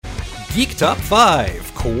Geek Top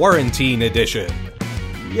 5 Quarantine Edition.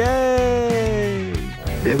 Yay!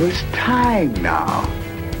 There was time now.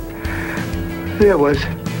 There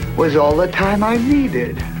was all the time I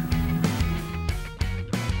needed.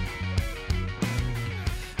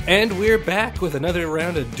 And we're back with another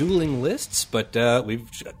round of dueling lists, but we've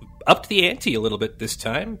upped the ante a little bit this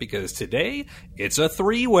time because today it's a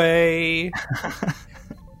three-way.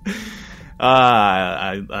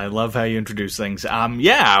 I love how you introduce things.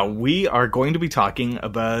 We are going to be talking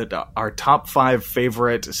about our top 5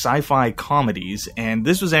 favorite sci-fi comedies, and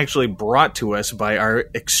this was actually brought to us by our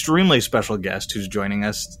extremely special guest who's joining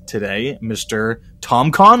us today, Mr.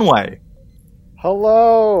 Tom Conway.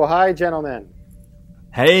 Hello. Hi, gentlemen.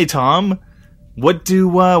 Hey, Tom. How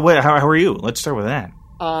are you? Let's start with that.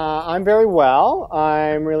 I'm very well.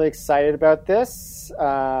 I'm really excited about this.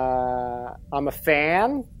 I'm a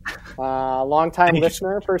fan, long-time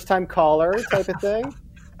listener, first-time caller type of thing.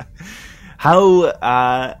 How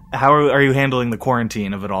are you handling the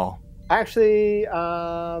quarantine of it all? Actually,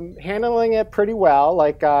 handling it pretty well.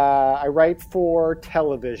 I write for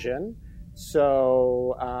television,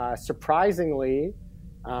 so surprisingly,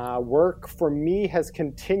 work for me has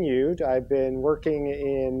continued. I've been working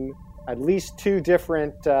in at least 2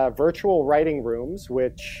 different virtual writing rooms,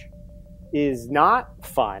 which is not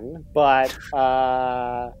fun, but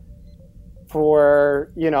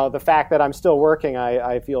for the fact that I'm still working,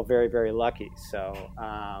 I feel very, very lucky. So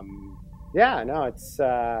it's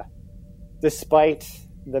despite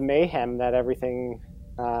the mayhem that everything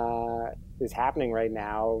is happening right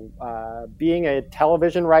now, being a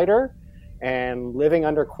television writer and living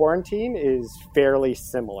under quarantine is fairly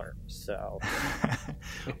similar. So,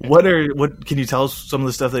 what can you tell us some of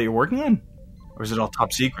the stuff that you're working on, or is it all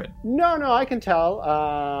top secret? No, I can tell.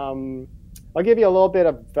 I'll give you a little bit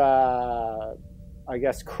of,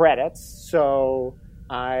 credits. So,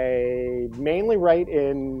 I mainly write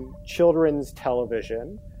in children's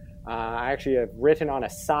television. I actually have written on a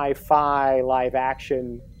sci-fi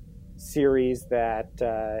live-action series that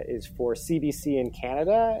is for CBC in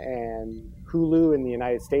Canada and Hulu in the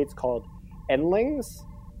United States called Endlings,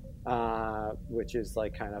 which is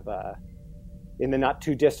kind of in the not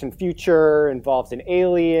too distant future, involves an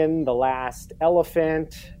alien, the last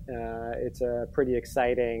elephant. It's a pretty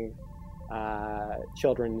exciting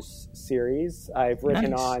children's series. I've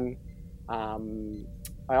written on,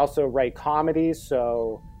 I also write comedies,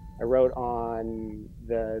 so I wrote on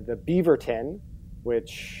the Beaverton,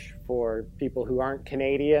 which for people who aren't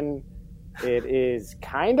Canadian, it is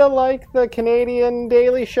kind of like the Canadian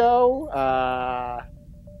Daily Show.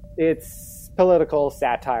 It's political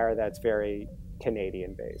satire that's very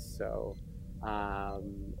Canadian based. So, I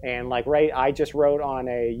just wrote on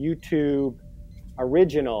a YouTube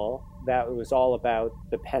original that was all about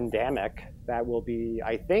the pandemic that will be,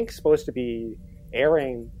 I think, supposed to be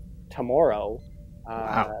airing tomorrow,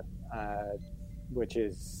 which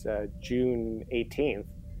is June 18th.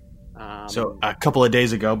 So a couple of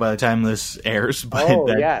days ago, by the time this airs.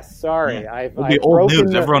 Yes. Sorry. Yeah. It'll be old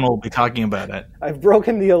news. Everyone will be talking about it. I've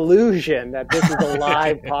broken the illusion that this is a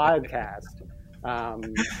live podcast.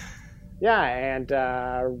 And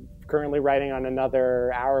currently writing on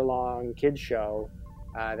another hour-long kids show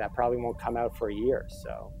that probably won't come out for a year.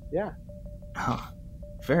 So, yeah. Oh,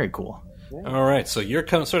 very cool. Yeah. All right, so you're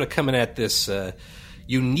sort of coming at this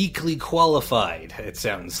uniquely qualified, it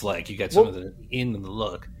sounds like. You got some of the in and the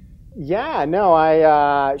look. Yeah, no,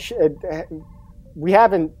 we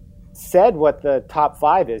haven't said what the top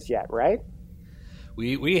 5 is yet, right?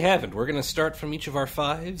 We haven't. We're going to start from each of our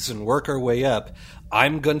 5s and work our way up.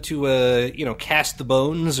 I'm going to, cast the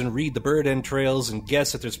bones and read the bird entrails and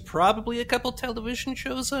guess that there's probably a couple television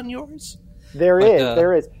shows on yours. There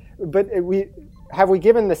is. But have we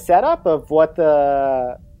given the setup of what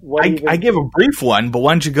the... I give a brief one, but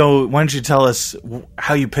why don't you tell us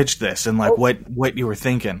how you pitched this and what you were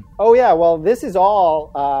thinking? Oh yeah, well this is all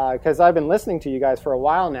because I've been listening to you guys for a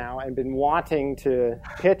while now and been wanting to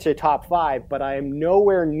pitch a top 5, but I am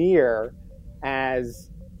nowhere near as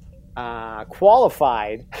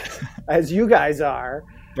qualified as you guys are.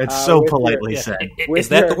 That's so politely said. Is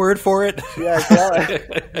that the word for it? Yeah.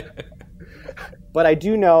 But I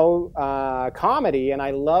do know comedy, and I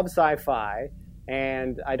love sci-fi.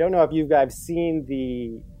 And I don't know if you guys seen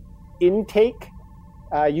the intake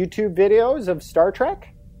YouTube videos of Star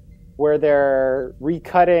Trek, where they're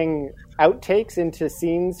recutting outtakes into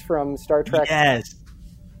scenes from Star Trek. Yes.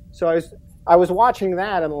 So I was watching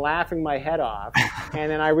that and laughing my head off,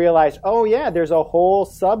 and then I realized, oh yeah, there's a whole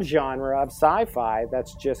subgenre of sci-fi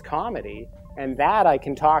that's just comedy, and that I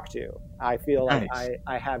can talk to. I feel like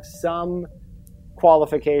I have some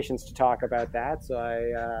qualifications to talk about that, so I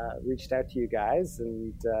reached out to you guys,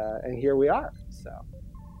 and here we are. So,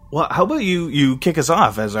 well, how about you kick us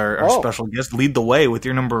off as our special guest, lead the way with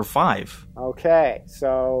your number 5. Okay,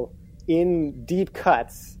 so in deep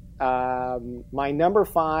cuts, my number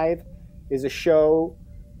 5 is a show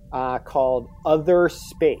called Other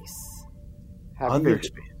Space. Other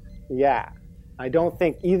Space? Yeah. I don't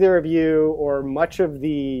think either of you or much of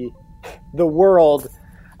the world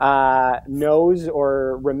knows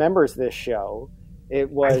or remembers this show. It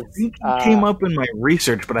was. I think it came up in my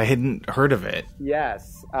research, but I hadn't heard of it.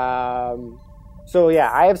 Yes. So yeah,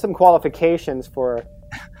 I have some qualifications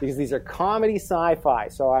because these are comedy sci-fi.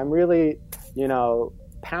 So I'm really,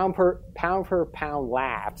 pound per pound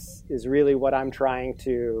laughs is really what I'm trying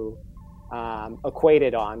to equate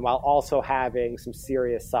it on, while also having some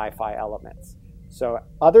serious sci-fi elements. So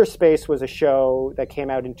Other Space was a show that came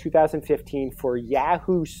out in 2015 for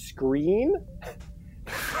Yahoo Screen.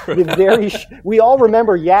 We all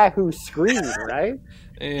remember Yahoo Screen, right?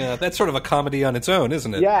 Yeah, that's sort of a comedy on its own,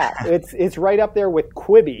 isn't it? Yeah, it's right up there with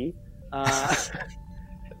Quibi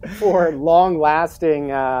for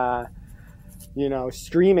long-lasting,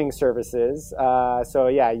 streaming services. So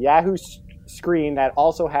yeah, Yahoo Screen that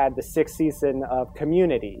also had the 6th season of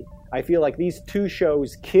Community. I feel like these two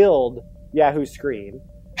shows killed Yahoo Screen.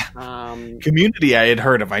 Community I had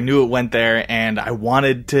heard of. I knew it went there, and I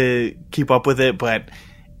wanted to keep up with it, but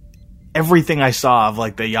everything I saw of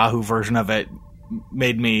like the Yahoo version of it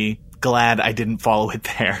made me glad I didn't follow it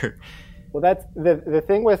there. Well, that's the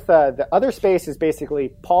thing with the Other Space is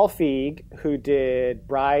basically Paul Feig, who did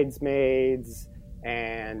Bridesmaids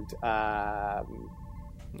and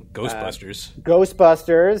Ghostbusters.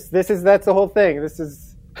 That's the whole thing. This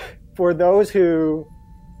is for those who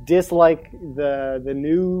dislike the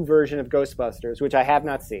new version of Ghostbusters, which I have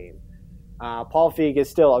not seen. Paul Feig is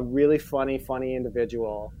still a really funny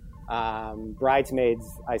individual. Bridesmaids,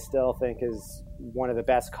 I still think, is one of the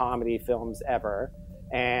best comedy films ever.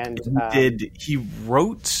 And he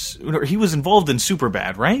was involved in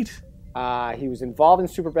Superbad, right? He was involved in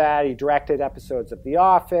Superbad. He directed episodes of The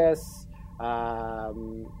Office.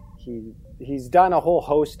 He's done a whole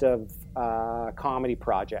host of comedy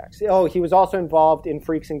projects. Oh, he was also involved in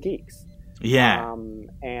Freaks and Geeks. Yeah.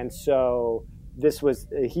 And so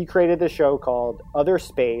he created this show called Other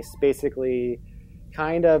Space, basically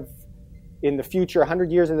kind of in the future,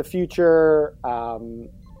 100 years in the future.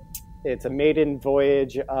 It's a maiden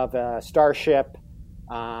voyage of a starship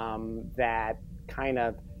that kind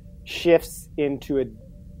of shifts into a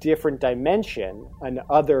different dimension, an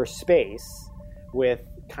other space, with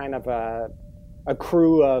kind of a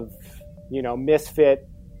crew of, misfit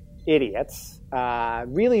idiots.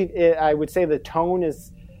 Really, I would say the tone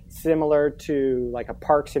is similar to like a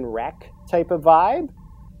Parks and Rec type of vibe.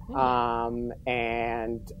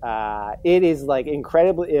 It is like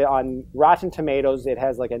incredibly on Rotten Tomatoes. It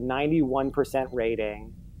has like a 91%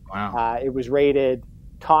 rating. Wow. It was rated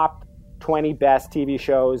top 20 best TV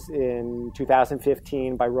shows in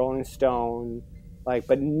 2015 by Rolling Stone.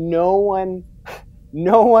 But no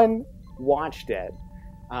one watched it.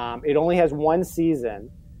 It only has one season,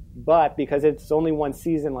 but because it's only one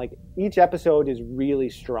season, like each episode is really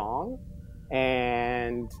strong,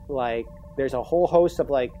 and like there's a whole host of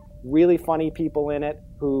like really funny people in it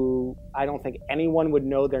who I don't think anyone would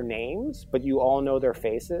know their names, but you all know their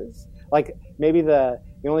faces. Like maybe the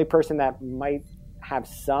only person that might have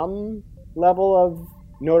some level of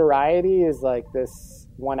notoriety is like this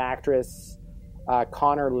one actress,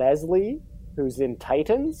 Connor Leslie, who's in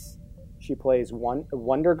Titans. She plays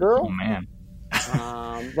Wonder Girl. Oh man.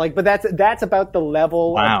 But that's about the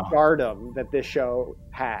level wow. of stardom that this show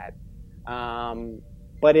had.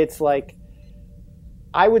 But it's like,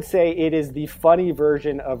 I would say it is the funny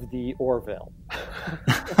version of the Orville.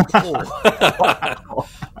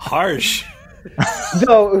 Harsh.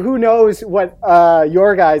 So who knows what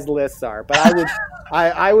your guys' lists are? But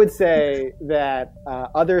I would say that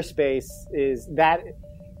Other Space is that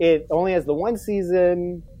it only has the one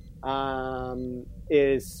season.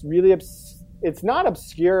 Is really it's not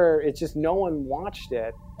obscure. It's just no one watched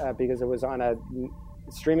it because it was on a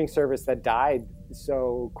streaming service that died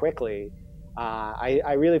so quickly.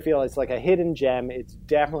 I really feel it's like a hidden gem. It's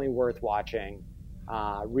definitely worth watching.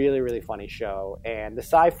 Really, really funny show. And the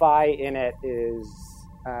sci-fi in it is,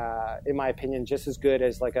 in my opinion, just as good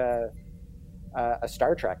as like a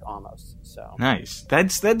Star Trek almost. So nice.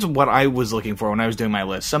 That's what I was looking for when I was doing my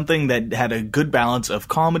list. Something that had a good balance of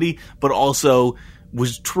comedy, but also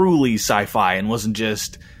was truly sci-fi and wasn't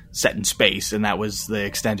just set in space, and that was the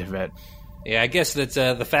extent of it. Yeah, I guess that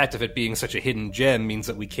the fact of it being such a hidden gem means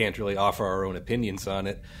that we can't really offer our own opinions on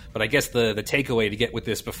it. But I guess the takeaway to get with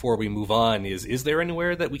this before we move on is there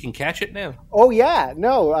anywhere that we can catch it now? Oh, yeah.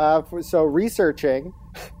 No. So researching,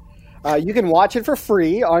 you can watch it for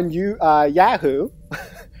free on Yahoo,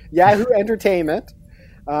 Yahoo Entertainment.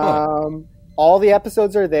 All the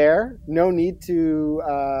episodes are there. No need to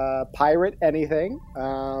pirate anything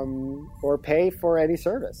or pay for any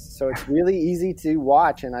service. So it's really easy to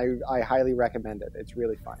watch, and I highly recommend it. It's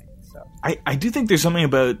really funny. So I do think there's something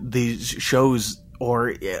about these shows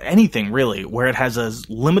or anything really where it has a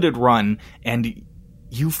limited run and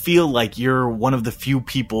you feel like you're one of the few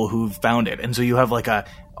people who've found it. And so you have like a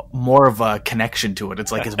more of a connection to it.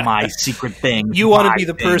 It's like, it's my secret thing. You want to be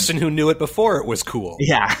the person who knew it before it was cool.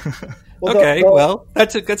 Yeah. Well,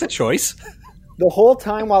 that's a choice. The whole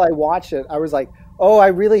time while I watched it, I was like, oh, I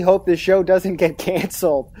really hope this show doesn't get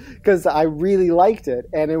canceled because I really liked it.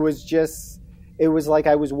 And it was like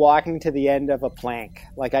I was walking to the end of a plank.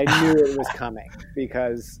 Like I knew it was coming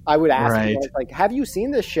because I would ask them, like, have you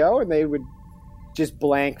seen this show? And they would just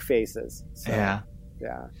blank faces. So, yeah.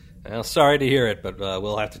 Well, sorry to hear it, but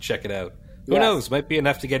we'll have to check it out. Who knows? Might be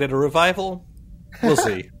enough to get it a revival. We'll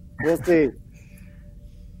see. We'll see.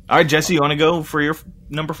 All right, Jesse, you want to go for your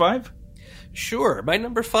number 5? Sure. My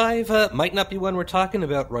number 5 might not be one we're talking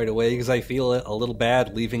about right away because I feel a little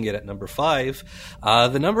bad leaving it at number 5.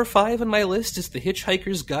 The number 5 on my list is The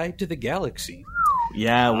Hitchhiker's Guide to the Galaxy.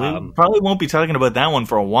 Yeah, we probably won't be talking about that one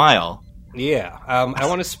for a while. Yeah. I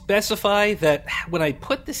want to specify that when I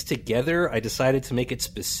put this together, I decided to make it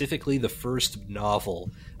specifically the first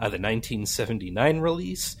novel of the 1979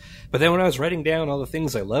 release. But then when I was writing down all the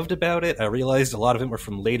things I loved about it, I realized a lot of them were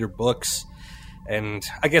from later books. And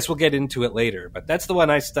I guess we'll get into it later, but that's the one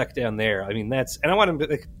I stuck down there. I mean, and I want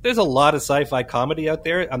to, there's a lot of sci-fi comedy out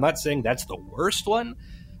there. I'm not saying that's the worst one.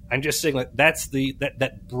 I'm just saying like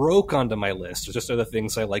that broke onto my list. There's just other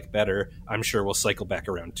things I like better. I'm sure we'll cycle back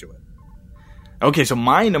around to it. Okay, so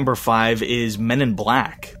my number 5 is Men in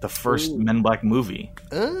Black, the first Men in Black movie.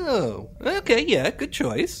 Oh, okay, yeah, good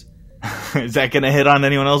choice. Is that going to hit on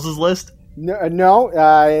anyone else's list? No,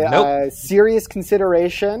 nope. Serious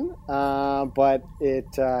consideration, but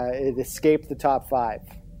it escaped the top 5.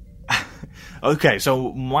 Okay,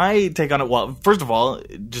 so my take on it, well, first of all,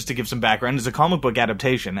 just to give some background, it's a comic book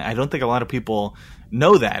adaptation. I don't think a lot of people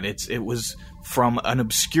know that. It was from an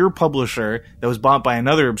obscure publisher that was bought by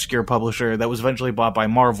another obscure publisher that was eventually bought by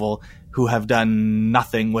Marvel, who have done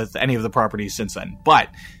nothing with any of the properties since then. But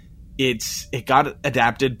it got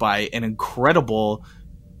adapted by an incredible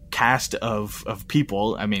cast of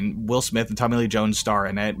people. I mean, Will Smith and Tommy Lee Jones star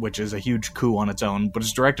in it, which is a huge coup on its own, but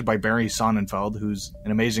it's directed by Barry Sonnenfeld, who's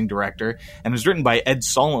an amazing director, and it was written by Ed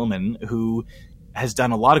Solomon, who has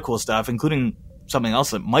done a lot of cool stuff, including something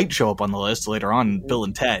else that might show up on the list later on, Bill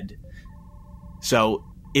and Ted. So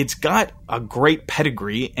it's got a great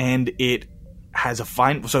pedigree, and it has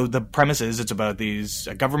so the premise is it's about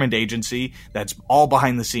a government agency that's all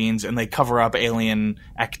behind the scenes, and they cover up alien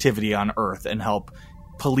activity on Earth and help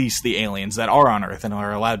police the aliens that are on Earth and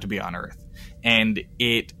are allowed to be on Earth. And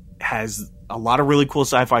it has a lot of really cool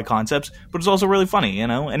sci-fi concepts, but it's also really funny. You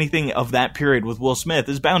know, anything of that period with Will Smith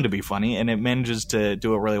is bound to be funny, and it manages to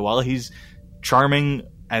do it really well. He's charming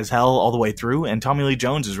as hell all the way through, and Tommy Lee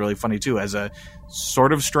Jones is really funny too, as a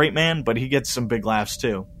sort of straight man, but he gets some big laughs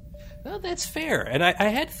too. Well, that's fair. And I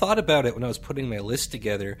had thought about it when I was putting my list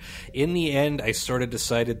together. In the end, I sort of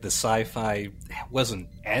decided the sci-fi wasn't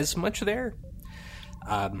as much there.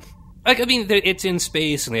 It's in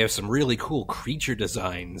space, and they have some really cool creature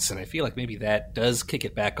designs, and I feel like maybe that does kick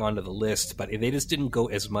it back onto the list, but they just didn't go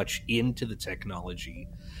as much into the technology.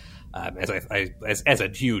 As a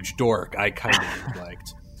huge dork, I kind of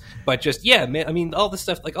liked. But just, yeah, man, I mean, all the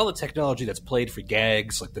stuff, like all the technology that's played for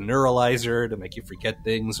gags, like the neuralizer to make you forget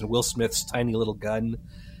things, and Will Smith's tiny little gun.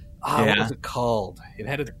 What was it called? It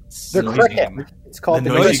had the cricket. Name. It's called the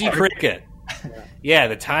Noisy Cricket. Yeah,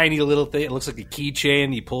 the tiny little thing. It looks like a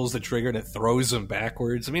keychain. He pulls the trigger and it throws him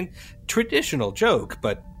backwards. I mean, traditional joke,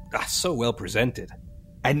 but so well presented.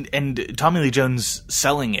 And Tommy Lee Jones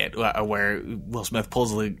selling it, where Will Smith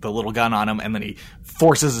pulls the little gun on him, and then he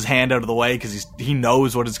forces his hand out of the way because he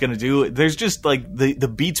knows what it's going to do. There's just like the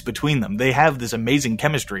beats between them. They have this amazing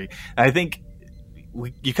chemistry. And I think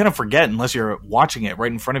you kind of forget unless you're watching it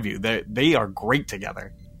right in front of you. They are great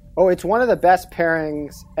together. Oh, it's one of the best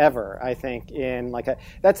pairings ever, I think.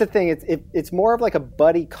 That's the thing. It's more of like a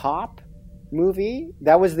buddy cop movie.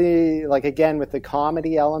 That was again with the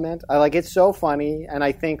comedy element. It's so funny, and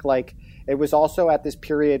I think it was also at this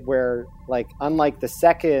period where unlike the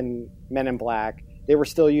second Men in Black, they were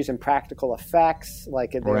still using practical effects.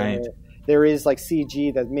 Right. there is like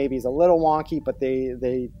CG that maybe is a little wonky, but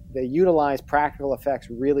they utilize practical effects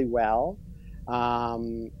really well,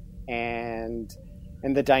 and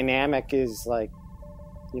the dynamic is like,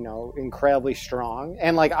 you know, incredibly strong.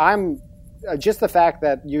 And like I'm just the fact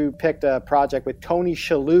that you picked a project with Tony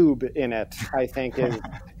Shalhoub in it, I think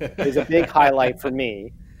is a big highlight for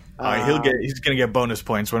me. He's going to get bonus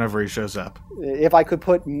points whenever he shows up. If I could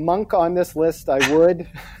put Monk on this list, I would.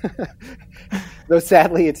 Though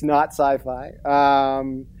sadly, it's not sci-fi.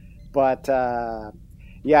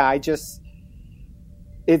 Yeah, I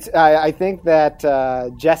think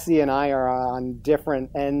that Jesse and I are on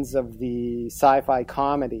different ends of the sci-fi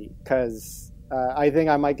comedy, because I think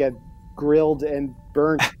I might get grilled and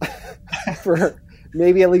burnt for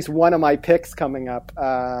maybe at least one of my picks coming up.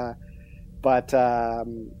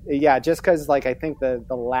 Yeah, just because like I think the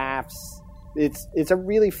laughs, it's a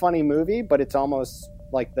really funny movie, but it's almost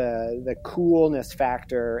like the coolness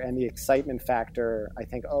factor and the excitement factor, I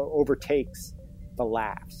think, overtakes the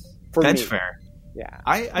laughs. For That's me. fair. Yeah,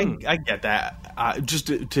 I get that. Just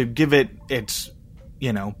to give it its,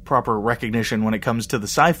 you know, proper recognition when it comes to the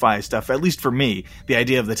sci-fi stuff, at least for me, the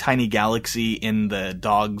idea of the tiny galaxy in the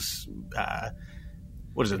dog's,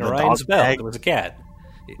 what is it? Orion's the dog belt. bag? It was a cat.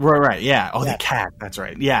 Right, yeah. Oh, Yeah. the cat. That's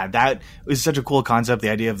right. Yeah, that is such a cool concept. The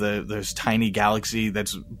idea of this tiny galaxy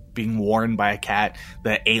that's being worn by a cat,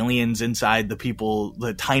 the aliens inside the people,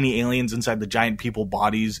 the tiny aliens inside the giant people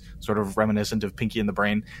bodies, sort of reminiscent of Pinky and the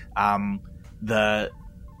Brain. The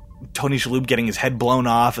Tony Shalhoub getting his head blown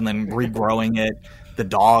off and then regrowing it. The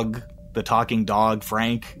dog, the talking dog,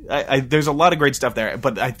 Frank. There's a lot of great stuff there,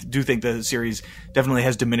 but I do think the series definitely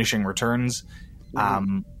has diminishing returns.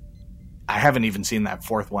 Mm-hmm. I haven't even seen that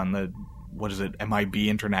fourth one. What is it? MIB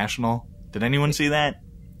International. Did anyone see that?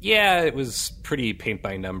 Yeah, it was pretty paint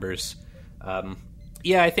by numbers.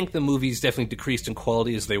 Yeah, I think the movies definitely decreased in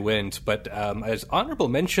quality as they went, but as honorable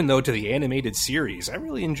mention, though, to the animated series, I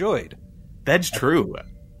really enjoyed. That's true.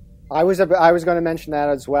 I was going to mention that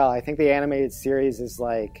as well. I think the animated series is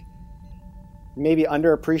like maybe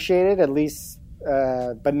underappreciated, at least,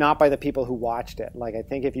 but not by the people who watched it. Like, I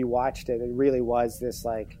think if you watched it, it really was this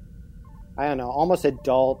like, I don't know, almost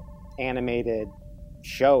adult animated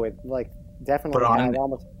show. It like definitely had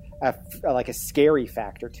almost a scary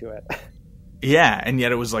factor to it. Yeah, and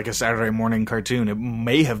yet it was like a Saturday morning cartoon. It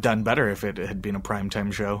may have done better if it had been a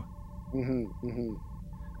primetime show. Mm-hmm, mm-hmm.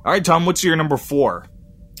 All right, Tom, what's your number 4?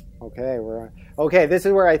 Okay. This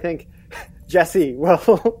is where I think Jesse will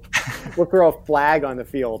throw a flag on the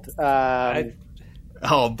field.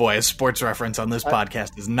 Oh boy, a sports reference on this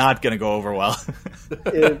podcast is not going to go over well.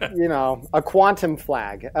 A quantum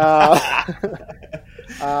flag.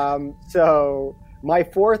 So my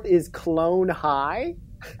fourth is Clone High.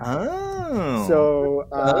 Oh. So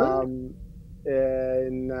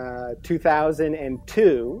in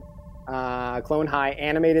 2002, Clone High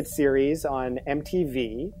animated series on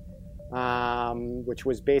MTV, which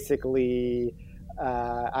was basically...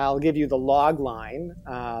 I'll give you the log line.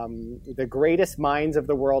 The greatest minds of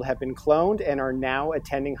the world have been cloned and are now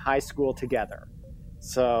attending high school together.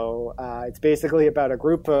 So it's basically about a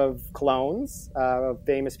group of clones of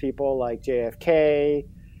famous people like JFK,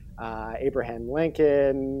 Abraham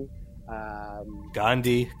Lincoln,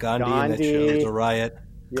 Gandhi in that show, the riot.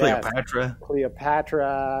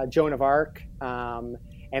 Cleopatra, Joan of Arc. And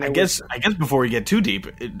I guess before we get too deep,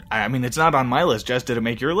 it's not on my list. Jess, did it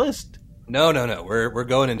make your list? No. We're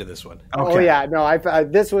going into this one. Okay. Oh yeah, no.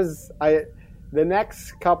 The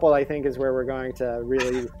next couple I think is where we're going to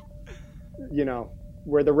really,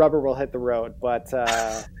 where the rubber will hit the road. But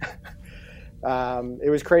it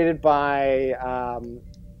was created by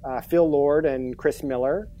Phil Lord and Chris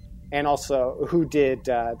Miller, and also who did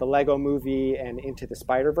the Lego Movie and Into the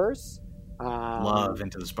Spider-Verse. Love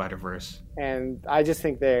Into the Spider-Verse. And I just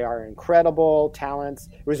think they are incredible talents.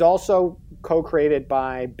 It was also co-created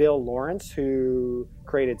by Bill Lawrence, who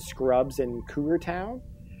created Scrubs and Cougar Town.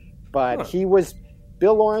 But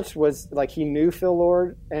Bill Lawrence was like, he knew Phil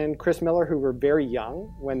Lord and Chris Miller, who were very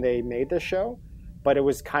young when they made this show. But it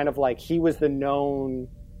was kind of like he was the known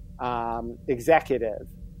executive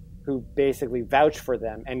who basically vouched for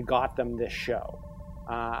them and got them this show.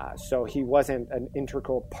 So he wasn't an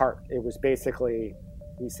integral part. It was basically,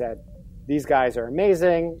 he said, these guys are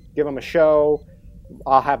amazing, give them a show,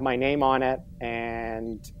 I'll have my name on it,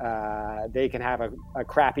 and they can have a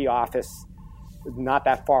crappy office not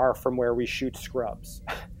that far from where we shoot Scrubs.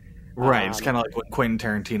 Right, it's kind of like when Quentin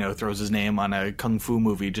Tarantino throws his name on a kung fu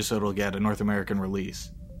movie just so it'll get a North American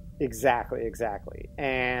release. Exactly.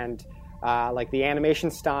 And like the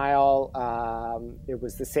animation style, it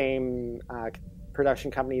was the same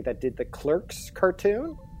production company that did the Clerks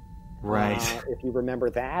cartoon. Right. If you remember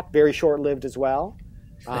that. Very short-lived as well.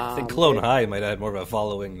 I think Clone High might have had more of a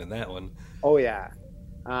following than that one. Oh, yeah.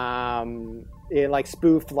 It like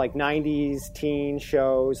spoofed like 90s teen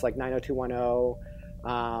shows like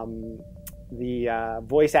 90210. The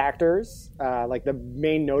voice actors, like the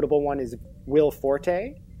main notable one is Will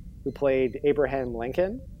Forte, who played Abraham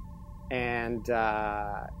Lincoln. And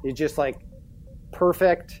it's just like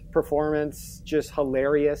perfect performance, just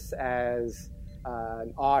hilarious as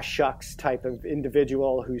an aw shucks type of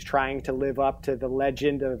individual who's trying to live up to the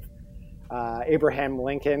legend of Abraham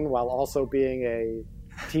Lincoln while also being a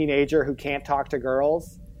teenager who can't talk to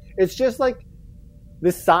girls. It's just like the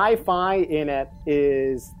sci-fi in it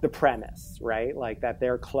is the premise, right? Like that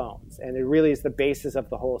they're clones, and it really is the basis of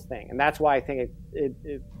the whole thing. And that's why I think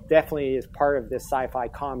it definitely is part of this sci-fi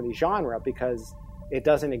comedy genre, because it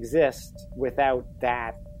doesn't exist without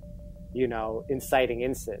that, inciting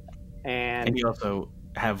incident. And you also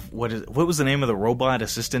have what was the name of the robot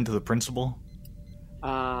assistant to the principal?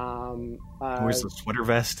 Wears the sweater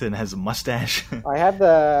vest and has a mustache. I have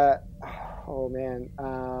the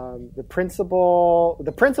principal.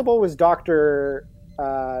 The principal was Dr.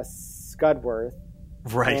 Scudworth,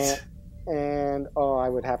 right? And I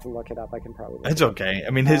would have to look it up. I can probably. It's okay. I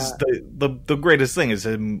mean, the greatest thing is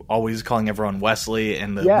him always calling everyone Wesley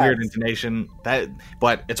and the weird intonation.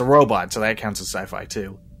 But it's a robot, so that counts as sci-fi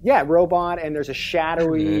too. Yeah, robot, and there's a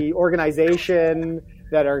shadowy organization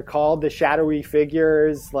that are called the Shadowy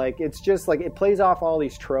Figures. Like, it's just like it plays off all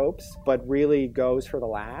these tropes, but really goes for the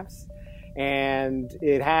laughs. And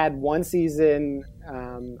it had one season.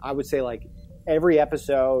 I would say like every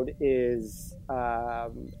episode is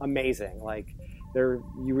amazing. Like there's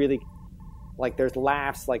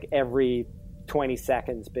laughs like every 20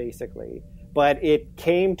 seconds basically. But it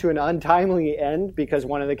came to an untimely end because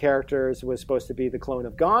one of the characters was supposed to be the clone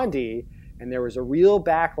of Gandhi, and there was a real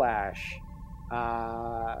backlash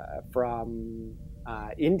from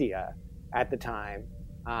India at the time,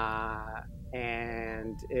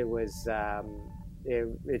 and it was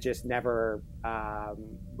it just never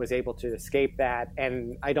was able to escape that.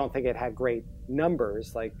 And I don't think it had great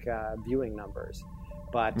numbers, like viewing numbers.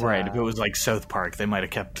 But right, if it was like South Park, they might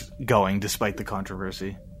have kept going despite the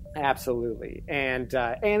controversy. Absolutely. And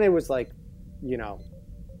it was like,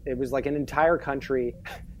 it was like an entire country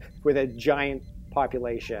with a giant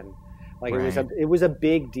population. Like right. It was a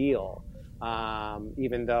big deal.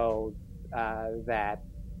 Even though that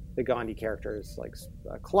the Gandhi character is like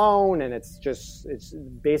a clone, and it's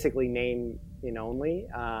basically name in only.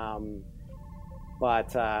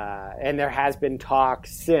 But and there has been talk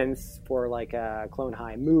since for like a Clone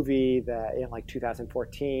High movie that in like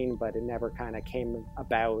 2014, but it never kind of came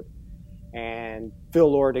about. And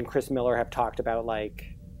Phil Lord and Chris Miller have talked about like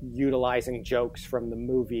utilizing jokes from the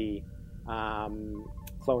movie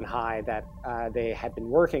Clone High that they had been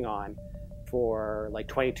working on for like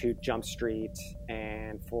 22 Jump Street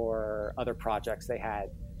and for other projects they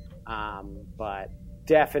had. But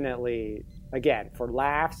definitely, again, for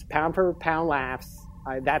laughs, pound per pound laughs,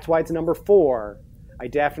 that's why it's number 4.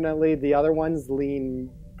 The other ones lean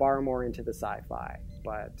far more into the sci-fi.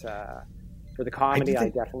 But for the comedy, I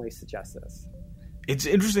definitely suggest this. It's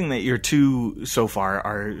interesting that your two so far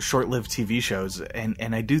are short-lived TV shows,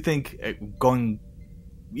 and I do think going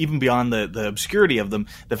even beyond the obscurity of them,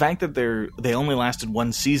 the fact that they only lasted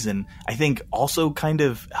one season, I think also kind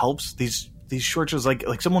of helps these short shows.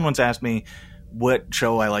 Like someone once asked me what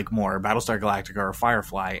show I like more, Battlestar Galactica or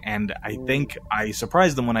Firefly, and I think I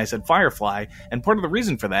surprised them when I said Firefly, and part of the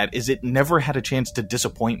reason for that is it never had a chance to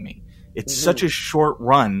disappoint me. It's such a short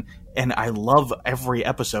run, and I love every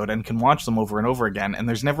episode and can watch them over and over again, and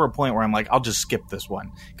there's never a point where I'm like, I'll just skip this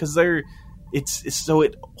one, because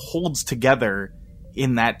it holds together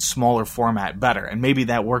in that smaller format better. And maybe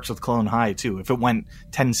that works with Clone High too. If it went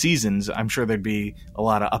 10 seasons, I'm sure there'd be a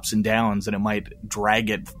lot of ups and downs, and it might drag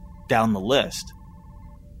it down the list.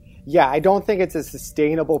 Yeah, I don't think it's a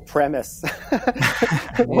sustainable premise.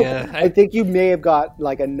 Yeah, I think you may have got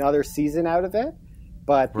like another season out of it,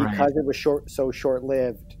 but because it was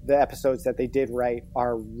short-lived, the episodes that they did write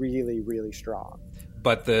are really, really strong.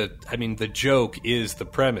 But the joke is the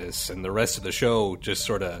premise, and the rest of the show just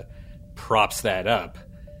sort of props that up.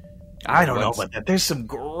 I don't know about that. There's some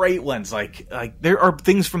great ones. Like there are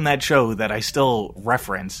things from that show that I still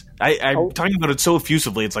reference. I'm talking about it so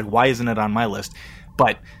effusively. It's like, why isn't it on my list?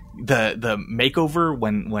 But the makeover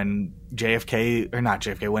when when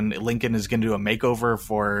Lincoln is going to do a makeover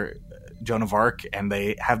for Joan of Arc, and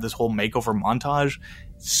they have this whole makeover montage,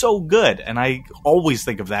 so good. And I always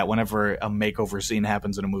think of that whenever a makeover scene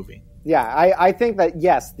happens in a movie. Yeah, I think that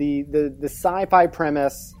yes, the sci-fi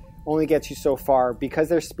premise only gets you so far because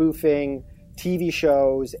they're spoofing TV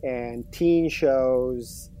shows and teen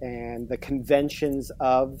shows and the conventions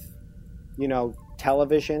of,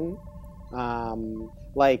 television.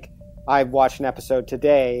 Like I watched an episode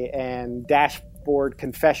today, and Dashboard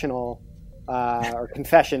Confessional or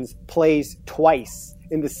Confessions plays twice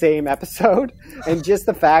in the same episode, and just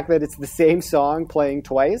the fact that it's the same song playing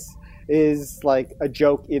twice is like a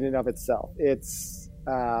joke in and of itself. It's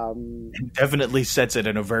it definitely sets it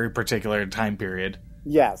in a very particular time period.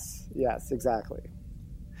 Yes, exactly.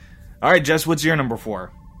 All right, Jess, what's your number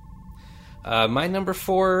 4? My number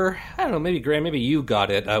 4, I don't know, maybe Grant, maybe you got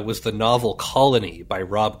it, was the novel Colony by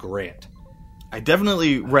Rob Grant. I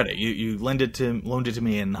definitely read it. You loaned it to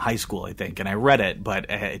me in high school, I think, and I read it, but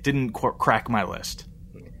it didn't crack my list.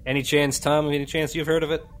 Any chance, Tom? Any chance you've heard of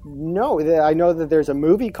it? No, I know that there's a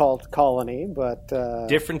movie called Colony, but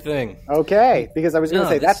different thing. Okay, because I was going to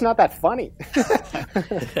say that's not that funny.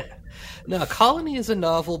 No, Colony is a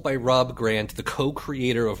novel by Rob Grant, the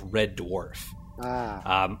co-creator of Red Dwarf.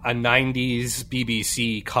 A 90s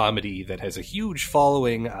BBC comedy that has a huge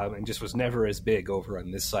following and just was never as big over on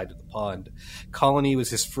this side of the pond. Colony was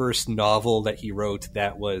his first novel that he wrote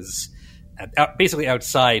that was basically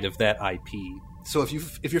outside of that IP. So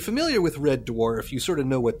if you're familiar with Red Dwarf, you sort of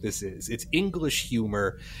know what this is. It's English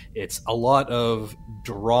humor. It's a lot of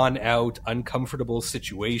drawn out, uncomfortable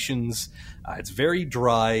situations. It's very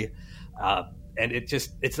dry. And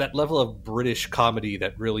it's that level of British comedy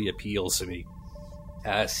that really appeals to me.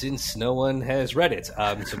 Since no one has read it.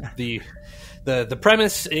 So the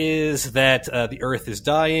premise is that the Earth is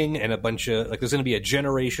dying, and there's going to be a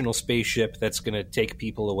generational spaceship that's going to take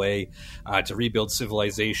people away to rebuild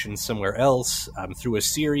civilization somewhere else. Through a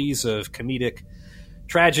series of comedic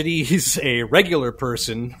tragedies, a regular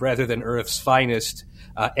person, rather than Earth's finest,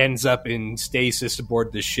 ends up in stasis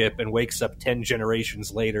aboard the ship and wakes up 10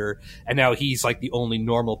 generations later, and now he's like the only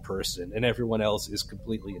normal person, and everyone else is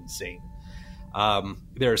completely insane.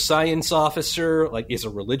 Their science officer is a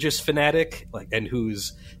religious fanatic, and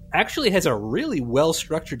who's actually has a really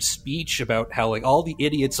well-structured speech about how all the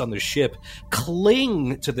idiots on the ship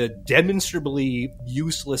cling to the demonstrably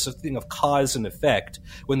useless thing of cause and effect,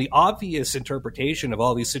 when the obvious interpretation of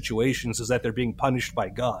all these situations is that they're being punished by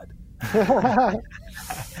God.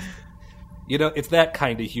 It's that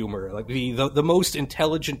kind of humor. Like the most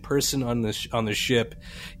intelligent person on the ship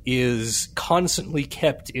is constantly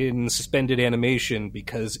kept in suspended animation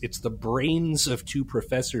because it's the brains of 2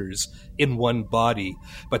 professors in one body,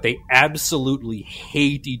 but they absolutely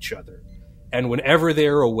hate each other. And whenever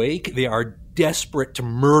they're awake, they are desperate to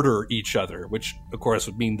murder each other, which of course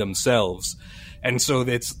would mean themselves. And so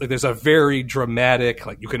there's a very dramatic,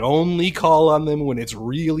 you can only call on them when it's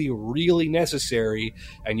really, really necessary,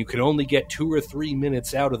 and you can only get 2 or 3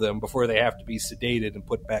 minutes out of them before they have to be sedated and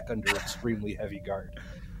put back under extremely heavy guard.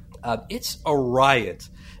 It's a riot,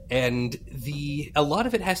 and a lot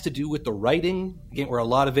of it has to do with the writing, again, where a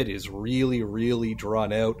lot of it is really, really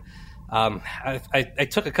drawn out. I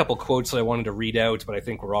took a couple quotes that I wanted to read out, but I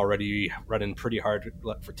think we're already running pretty hard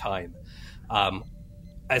for time.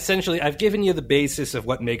 Essentially, I've given you the basis of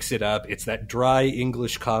what makes it up. It's that dry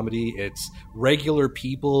English comedy. It's regular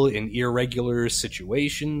people in irregular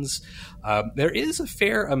situations. There is a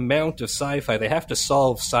fair amount of sci-fi. They have to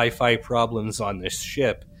solve sci-fi problems on this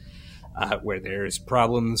ship, where there's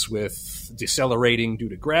problems with decelerating due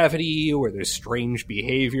to gravity, where there's strange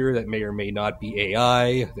behavior that may or may not be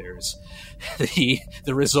AI. There's the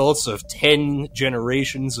results of 10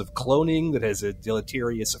 generations of cloning that has a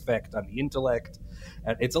deleterious effect on the intellect.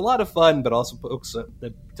 It's a lot of fun, but also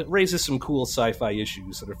that raises some cool sci-fi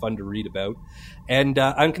issues that are fun to read about. And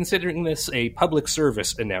I'm considering this a public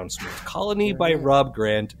service announcement. Colony by Rob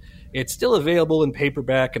Grant. It's still available in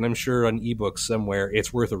paperback, and I'm sure on ebooks somewhere.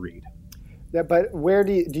 It's worth a read. Yeah, but where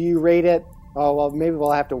do you rate it? Oh, well, maybe we'll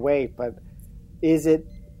have to wait. But do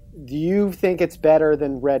you think it's better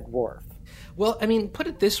than Red Dwarf? Well, I mean, put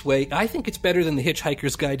it this way. I think it's better than The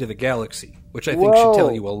Hitchhiker's Guide to the Galaxy, which I think should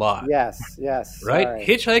tell you a lot. Yes. Right? Sorry.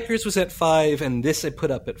 Hitchhikers was at 5, and this I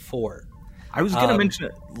put up at 4. I was going to mention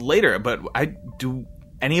it later, but do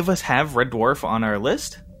any of us have Red Dwarf on our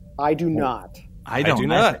list? I do not. I do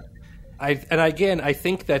not. I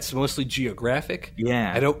think that's mostly geographic.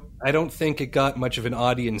 Yeah. I don't think it got much of an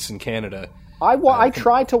audience in Canada. I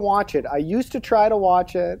tried to watch it. I used to try to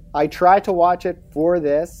watch it. I tried to watch it for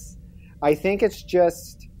this. I think it's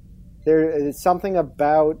just there is something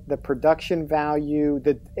about the production value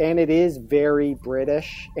and it is very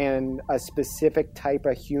British and a specific type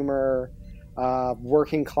of humor,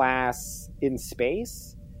 working class in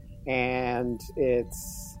space, and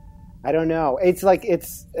it's I don't know. It's like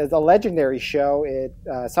it's a legendary show.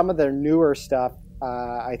 Some of their newer stuff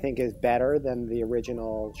I think is better than the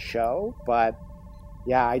original show, but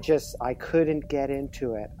yeah, I couldn't get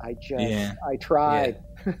into it. I tried.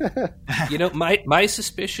 Yeah. My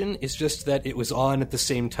suspicion is just that it was on at the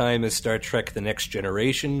same time as Star Trek: The Next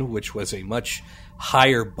Generation, which was a much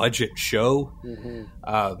higher budget show.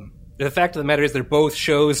 Mm-hmm. The fact of the matter is they're both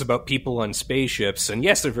shows about people on spaceships, and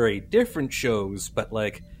yes, they're very different shows, but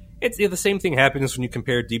like the same thing happens when you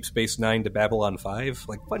compare Deep Space Nine to Babylon 5.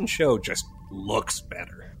 Like, one show just looks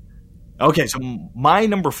better. Okay, so my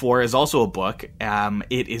number 4 is also a book.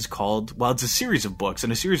 It is called, well, it's a series of books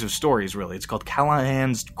and a series of stories, really. It's called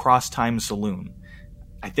Callahan's Cross Time Saloon.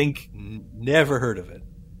 I think... Never heard of it.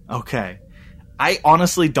 Okay. I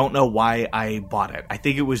honestly don't know why I bought it. I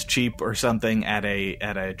think it was cheap or something at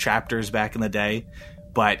a Chapters back in the day,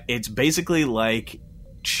 but it's basically like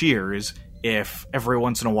Cheers if every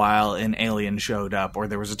once in a while an alien showed up, or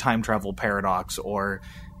there was a time travel paradox, or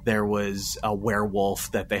there was a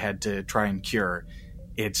werewolf that they had to try and cure.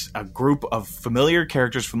 It's a group of familiar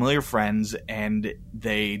characters, familiar friends, and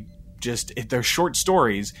they're short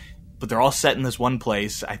stories, but they're all set in this one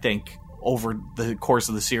place. I think over the course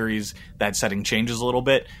of the series, that setting changes a little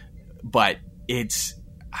bit, but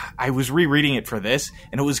I was rereading it for this,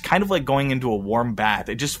 and it was kind of like going into a warm bath.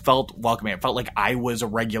 It just felt welcoming. It felt like I was a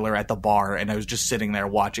regular at the bar, and I was just sitting there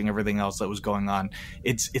watching everything else that was going on.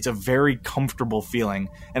 It's a very comfortable feeling,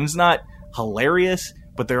 and it's not hilarious,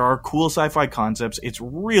 but there are cool sci-fi concepts. It's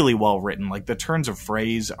really well written. Like, the turns of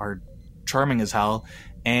phrase are charming as hell,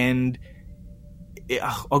 and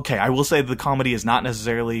okay, I will say the comedy is not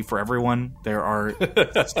necessarily for everyone. There are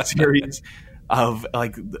series of,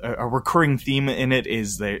 like, a recurring theme in it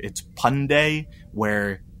is it's Pun Day,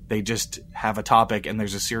 where they just have a topic and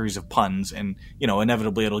there's a series of puns, and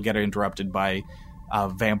inevitably it'll get interrupted by a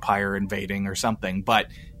vampire invading or something. But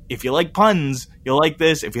if you like puns, you'll like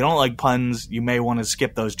this. If you don't like puns, you may want to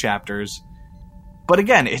skip those chapters. But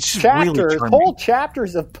again, it's just really charming. Whole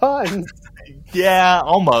chapters of puns. Yeah,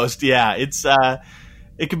 almost. Yeah,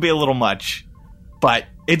 it can be a little much, but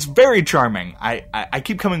it's very charming. I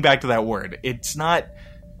keep coming back to that word. It's not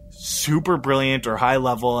super brilliant or high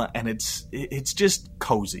level, and it's just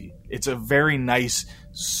cozy. It's a very nice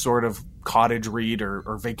sort of cottage read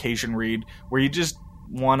or vacation read where you just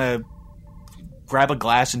want to grab a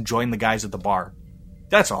glass and join the guys at the bar.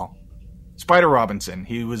 That's all. Spider Robinson.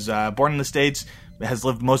 He was born in the States, has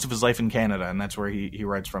lived most of his life in Canada, and that's where he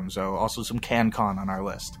writes from. So also some CanCon on our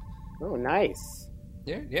list. Oh, nice.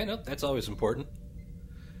 Yeah, no, that's always important.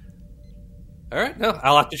 All right, no,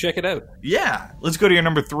 I'll have to check it out. Yeah, let's go to your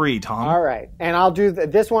number 3, Tom. All right, and I'll do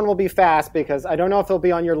this one will be fast because I don't know if it'll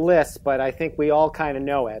be on your list, but I think we all kind of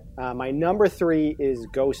know it. My number 3 is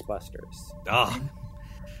Ghostbusters.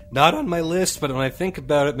 Not on my list, but when I think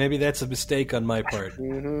about it, maybe that's a mistake on my part.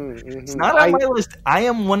 It's not on my list. I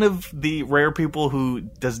am one of the rare people who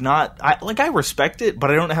does not... I respect it, but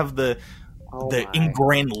I don't have the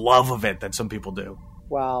ingrained love of it that some people do.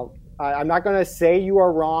 Well, I'm not going to say you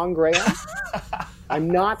are wrong, Graham. I'm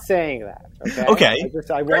not saying that. Okay.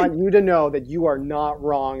 I want you to know that you are not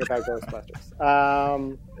wrong about Ghostbusters.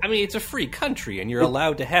 I mean, it's a free country, and you're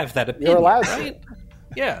allowed to have that opinion. You're allowed to. Right?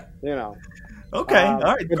 Yeah. Okay, all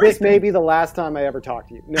right. But this may be the last time I ever talk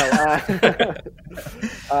to you. No.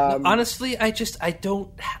 Honestly, I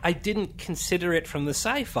didn't consider it from the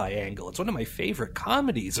sci-fi angle. It's one of my favorite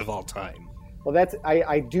comedies of all time. Well,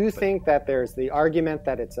 I do think that there's the argument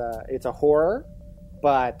that it's a horror,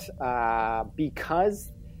 but because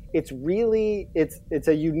it's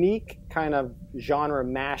a unique kind of genre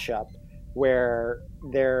mashup where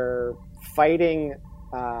they're fighting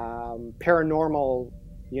paranormal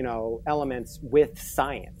elements with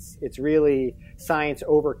science. It's really science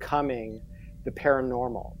overcoming the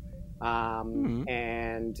paranormal,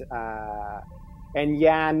 and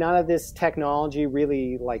yeah, none of this technology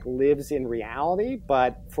really lives in reality.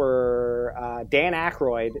 But for Dan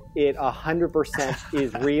Aykroyd, it 100%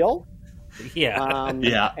 is real. Yeah,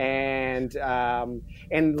 and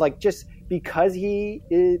just because he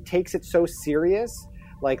takes it so serious,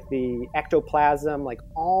 like the ectoplasm,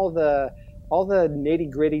 all the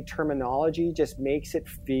nitty-gritty terminology just makes it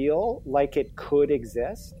feel like it could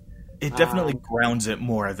exist. It definitely grounds it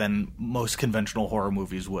more than most conventional horror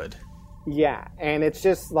movies would. Yeah, and it's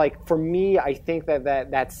just for me, I think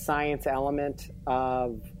that science element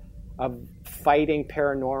of fighting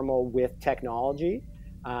paranormal with technology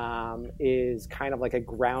is kind of like a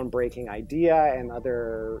groundbreaking idea, and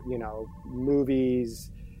other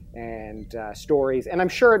movies and stories. And I'm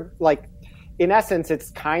sure, in essence,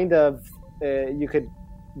 it's kind of you could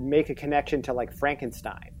make a connection to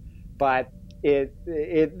Frankenstein, but it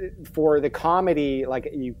for the comedy, like,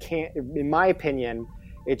 you can't, in my opinion,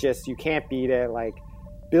 you can't beat it. Like,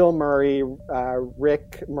 Bill Murray,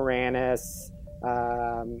 Rick Moranis,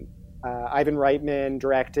 Ivan Reitman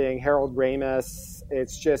directing, Harold Ramis.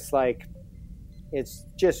 It's just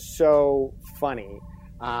so funny.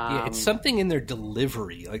 Yeah, it's something in their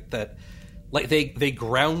delivery, like that. Like they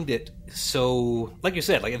ground it so, like you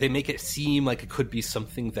said, like they make it seem like it could be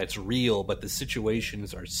something that's real, but the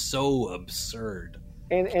situations are so absurd.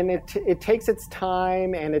 And it takes its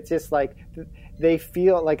time, and it's just like they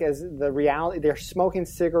feel like, as the reality, they're smoking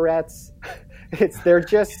cigarettes. They're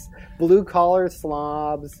just blue collar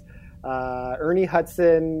slobs. Ernie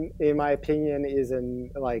Hudson, in my opinion, is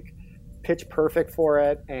pitch perfect for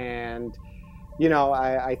it, and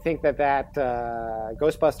I think that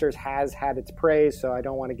Ghostbusters has had its praise, so I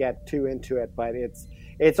don't want to get too into it, but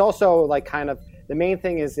it's also like kind of, the main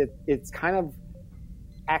thing is it's kind of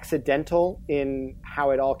accidental in how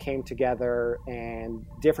it all came together, and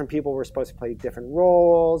different people were supposed to play different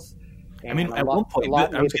roles. I mean, at one point,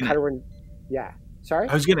 yeah. Sorry?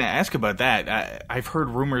 I was going to ask about that. I've heard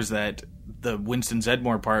rumors that the Winston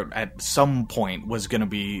Zeddemore part at some point was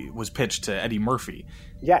pitched to Eddie Murphy.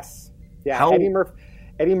 Yes. Yeah,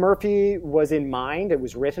 Eddie Murphy was in mind. It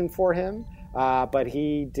was written for him, but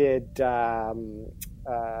he did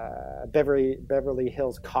Beverly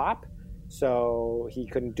Hills Cop, so he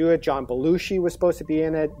couldn't do it. John Belushi was supposed to be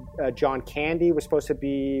in it. John Candy was supposed to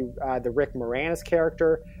be the Rick Moranis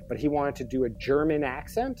character, but he wanted to do a German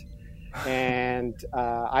accent, and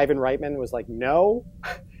Ivan Reitman was like, no.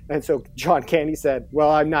 And so John Candy said,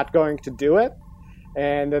 well, I'm not going to do it.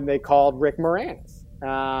 And then they called Rick Moranis.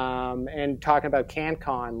 And talking about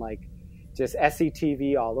CanCon, like just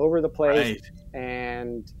SCTV all over the place,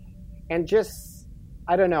 right. and just,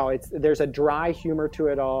 I don't know, there's a dry humor to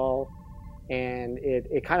it all, and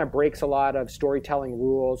it kind of breaks a lot of storytelling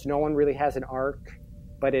rules. No one really has an arc,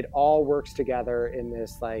 but it all works together in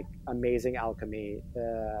this like amazing alchemy.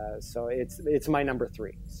 So it's my number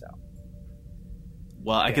 3. So,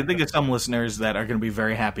 well, I can think of some listeners that are going to be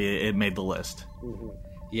very happy it made the list. Mm-hmm.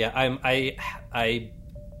 Yeah, I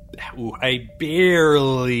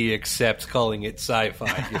barely accept calling it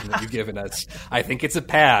sci-fi, given what you've given us. I think it's a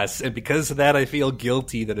pass, and because of that, I feel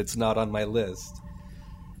guilty that it's not on my list.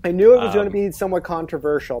 I knew it was going to be somewhat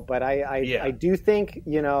controversial, but I do think,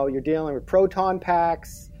 you're dealing with proton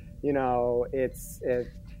packs. It's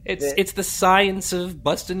the science of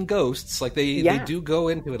busting ghosts. Like they do go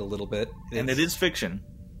into it a little bit, and it is fiction.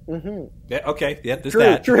 Mm-hmm. Yeah, okay. Yeah, there's true,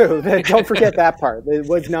 that. True. Don't forget that part. It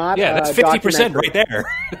was not. Yeah, that's 50% right there.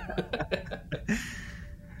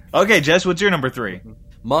 Okay, Jess, what's your number 3?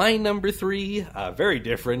 My number 3, very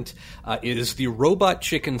different, is the Robot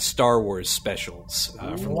Chicken Star Wars specials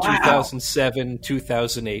from 2007,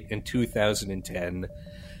 2008, and 2010.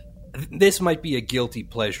 This might be a guilty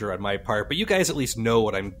pleasure on my part, but you guys at least know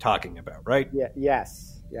what I'm talking about, right? Yeah. Yes.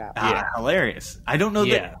 Yeah. Hilarious. I don't know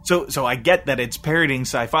that. So I get that it's parodying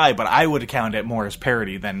sci-fi, but I would account it more as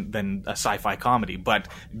parody than a sci-fi comedy. But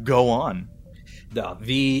go on. No,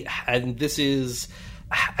 and this is,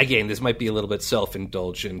 again, this might be a little bit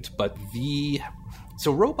self-indulgent, but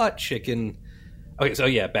so Robot Chicken. Okay, so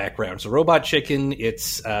yeah, background. So Robot Chicken,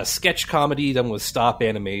 it's a sketch comedy done with stop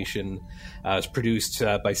animation. It's produced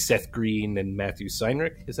by Seth Green and Matthew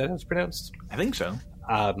Seinrich. Is that how it's pronounced? I think so.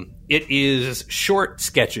 It is short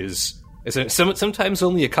sketches. Sometimes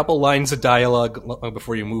only a couple lines of dialogue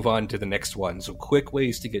before you move on to the next one. So quick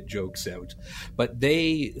ways to get jokes out. But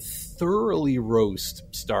they thoroughly roast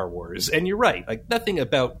Star Wars. And you're right. Like, nothing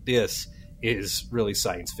about this is really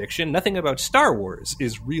science fiction. Nothing about Star Wars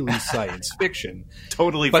is really science fiction.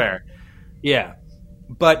 Totally fair. Yeah.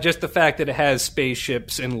 But just the fact that it has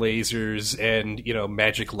spaceships and lasers and,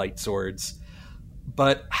 magic light swords.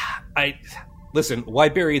 But listen, why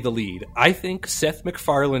bury the lead? I think Seth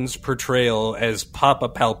MacFarlane's portrayal as Papa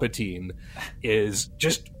Palpatine is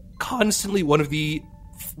just constantly one of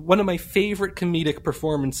my favorite comedic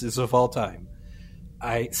performances of all time.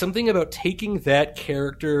 Something about taking that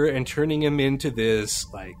character and turning him into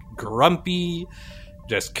this like grumpy,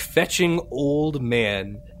 just fetching old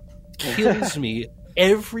man kills me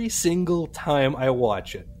every single time I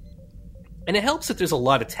watch it. And it helps that there's a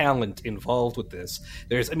lot of talent involved with this.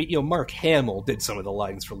 Mark Hamill did some of the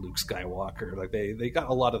lines for Luke Skywalker. Like they got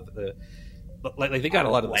a lot of the, they got a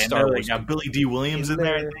lot of the Star Wars. They got Billy D. Williams in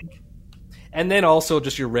there, I think. And then also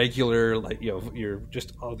just your regular, you're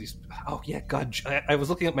just all these. Oh yeah, God! I was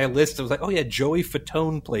looking at my list. I was like, oh yeah, Joey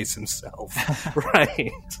Fatone plays himself,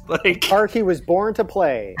 right? Like part he was born to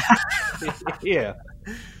play. Yeah.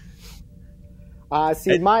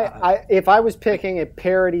 If I was picking a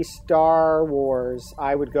parody Star Wars,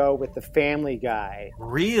 I would go with the Family Guy.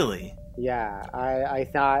 Really? Yeah,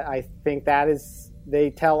 I think that is, they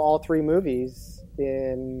tell all three movies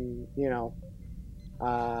in,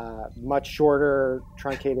 much shorter,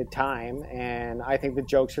 truncated time, and I think the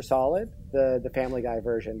jokes are solid. The Family Guy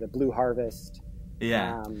version, the Blue Harvest.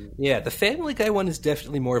 Yeah. The Family Guy one is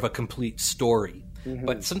definitely more of a complete story. Mm-hmm.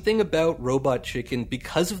 But something about Robot Chicken,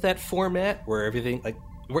 because of that format, where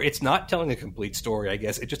it's not telling a complete story, I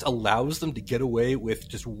guess, it just allows them to get away with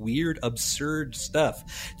just weird, absurd stuff.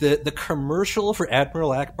 The commercial for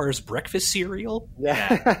Admiral Akbar's breakfast cereal,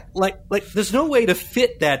 like there's no way to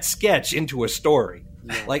fit that sketch into a story.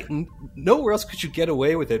 Yeah. Nowhere else could you get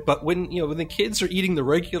away with it. But when the kids are eating the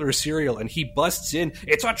regular cereal and he busts in,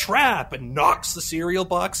 it's a trap, and knocks the cereal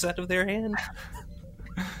box out of their hand.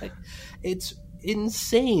 It's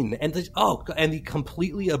insane. And the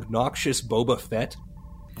completely obnoxious Boba Fett.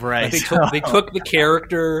 Right. They took the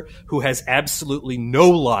character who has absolutely no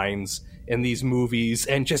lines in these movies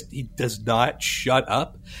and he does not shut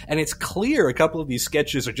up. And it's clear a couple of these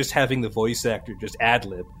sketches are just having the voice actor just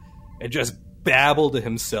ad-lib and just babble to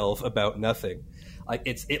himself about nothing.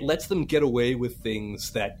 It lets them get away with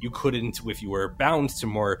things that you couldn't if you were bound to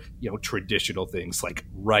more traditional things like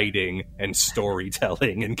writing and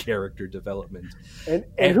storytelling and character development.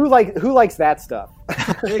 And who likes that stuff?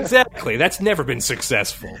 Exactly, that's never been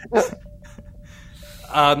successful.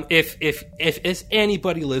 If is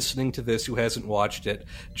anybody listening to this who hasn't watched it,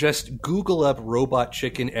 just Google up Robot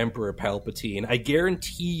Chicken Emperor Palpatine. I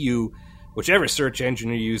guarantee you, whichever search engine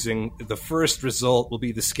you're using, the first result will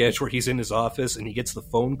be the sketch where he's in his office and he gets the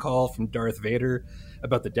phone call from Darth Vader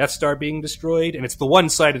about the Death Star being destroyed, and it's the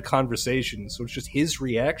one-sided conversation, so it's just his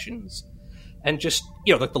reactions. And just,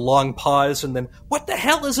 the long pause, and then, what the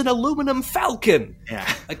hell is an aluminum falcon? Yeah.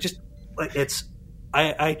 I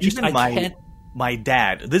can't... My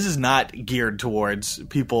dad, this is not geared towards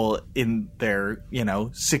people in their,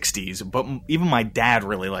 60s, but even my dad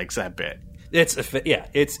really likes that bit.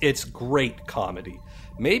 It's great comedy.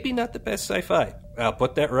 Maybe not the best sci-fi. I'll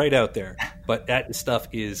put that right out there. But that stuff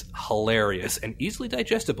is hilarious and easily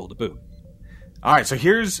digestible to boot. All right, so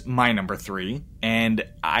here's my number 3, and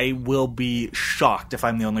I will be shocked if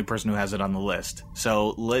I'm the only person who has it on the list.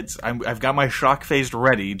 So I've got my shock face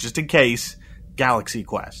ready, just in case. Galaxy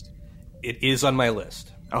Quest. It is on my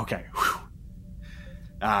list. Okay.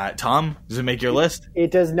 Tom, does it make your list?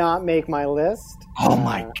 It does not make my list. Oh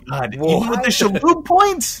my god! Even with the Shalhoub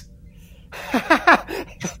points.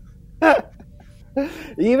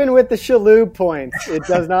 Even with the Shalhoub points, it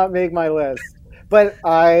does not make my list. But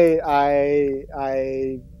I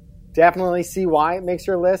definitely see why it makes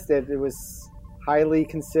your list. It was highly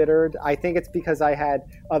considered. I think it's because I had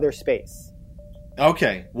other space.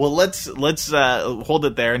 Okay, well let's hold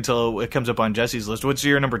it there until it comes up on Jesse's list. What's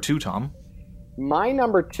your number 2, Tom? My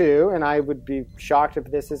number 2, and I would be shocked if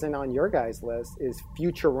this isn't on your guys' list, is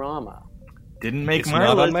Futurama. Didn't make it's my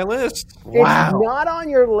not list. On my list. Wow. It's not on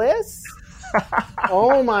your list?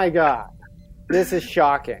 Oh my god. This is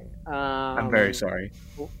shocking. I'm very sorry.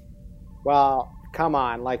 Well, come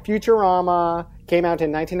on. Futurama came out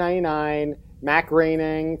in 1999. Matt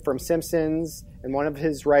Groening from Simpsons and one of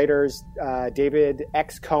his writers, David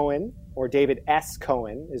X. Cohen, or David S.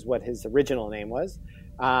 Cohen is what his original name was,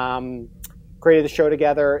 created the show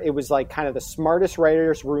together. It was kind of the smartest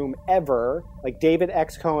writer's room ever. David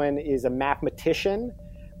X. Cohen is a mathematician.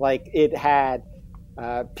 It had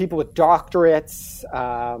people with doctorates,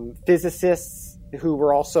 physicists who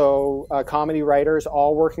were also comedy writers,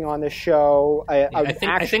 all working on this show. I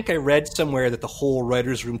think I read somewhere that the whole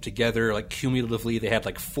writers' room together, cumulatively, they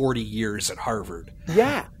had 40 years at Harvard.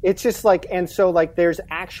 Yeah, it's just and so there's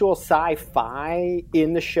actual sci-fi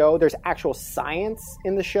in the show. There's actual science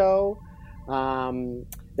in the show.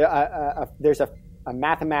 There's a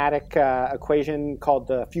mathematic equation called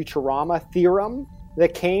the Futurama theorem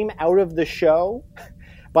that came out of the show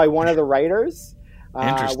by one of the writers.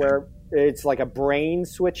 Interesting. Where it's a brain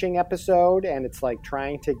switching episode, and it's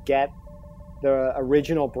trying to get the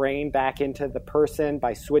original brain back into the person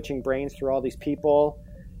by switching brains through all these people.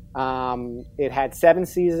 It had 7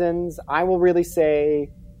 seasons. I will really say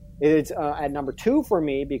it's at number 2 for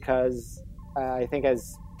me because I think,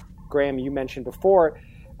 as Graham, you mentioned before,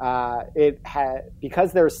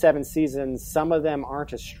 because there are 7 seasons, some of them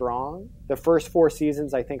aren't as strong. The first 4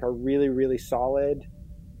 seasons, I think, are really, really solid.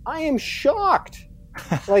 I am shocked.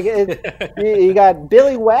 You got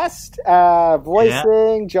Billy West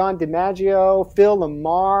voicing, John DiMaggio, Phil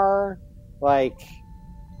LaMarr.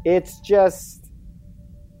 It's just,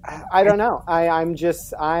 I don't know. And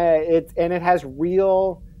it has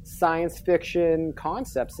real science fiction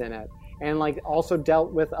concepts in it, and like also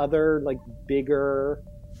dealt with other like bigger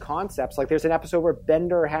concepts. Like there's an episode where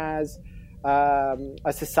Bender has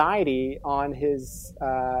a society on his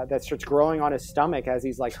that starts growing on his stomach as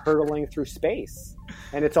he's like hurtling through space,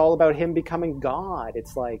 and it's all about him becoming God.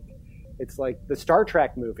 It's like the Star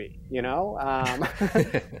Trek movie, you know.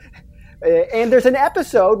 And there's an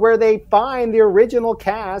episode where they find the original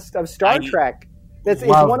cast of Star Trek. It's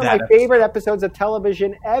one of my favorite episodes of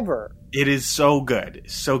television ever. It is so good,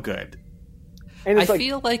 so good. And I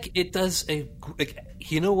feel like it does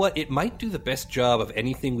you know what? It might do the best job of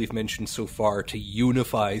anything we've mentioned so far to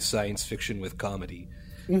unify science fiction with comedy.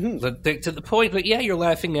 Mm-hmm. To the point that, yeah, you're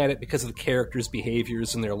laughing at it because of the characters'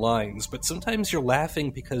 behaviors and their lines, but sometimes you're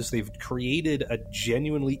laughing because they've created a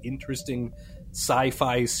genuinely interesting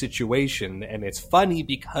sci-fi situation, and it's funny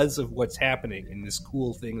because of what's happening in this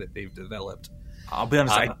cool thing that they've developed. I'll be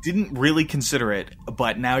honest, I didn't really consider it,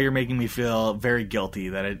 but now you're making me feel very guilty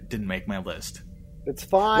that it didn't make my list. It's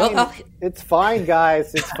fine. Well, it's fine,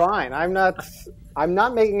 guys. It's fine. I'm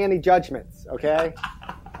not making any judgments, okay?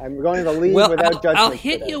 I'm going to leave without judgment. I'll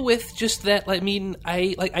hit you with just that. I mean,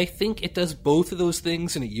 I think it does both of those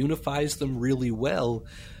things and it unifies them really well.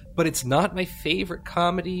 But it's not my favorite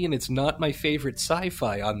comedy, and it's not my favorite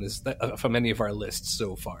sci-fi on this from any of our lists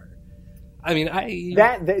so far. I mean, I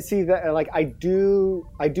do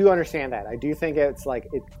understand that. I do think it's like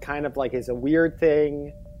it kind of like is a weird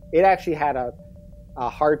thing. It actually had a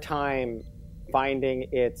hard time finding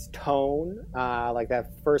its tone. Like that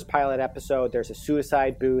first pilot episode, there's a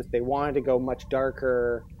suicide booth. They wanted to go much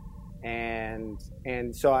darker, and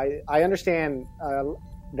so I understand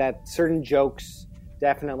that certain jokes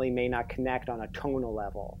definitely may not connect on a tonal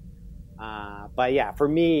level. But yeah, for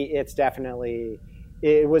me,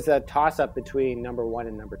 it was a toss-up between number 1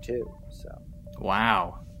 and number 2. So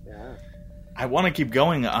wow. Yeah. I want to keep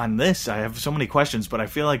going on this. I have so many questions, but I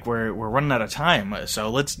feel like we're running out of time. So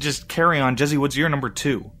let's just carry on. Jesse, what's your number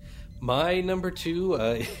 2? My number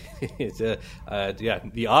 2 is the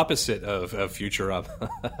opposite of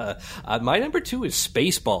Futurama. My number 2 is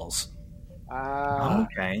Spaceballs.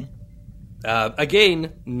 Okay.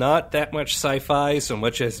 Again, not that much sci-fi so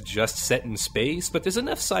much as just set in space, but there's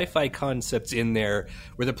enough sci-fi concepts in there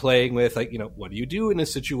where they're playing with, like, you know, what do you do in a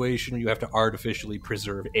situation where you have to artificially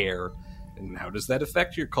preserve air, and how does that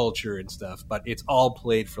affect your culture and stuff? But it's all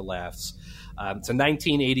played for laughs. It's a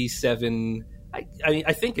 1987.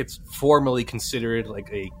 I think it's formally considered like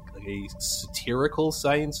a satirical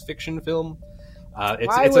science fiction film.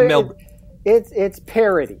 It's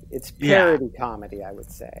parody. It's parody comedy, I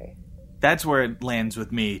would say. That's where it lands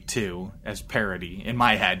with me too, as parody in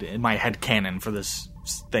my head canon for this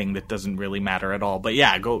thing that doesn't really matter at all. But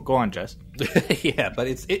yeah, go on, Jess. Yeah, but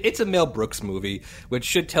it's a Mel Brooks movie, which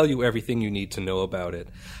should tell you everything you need to know about it.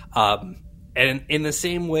 And in the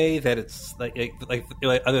same way that it's like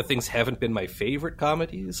other things haven't been my favorite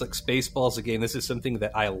comedies, like Spaceballs. Again, this is something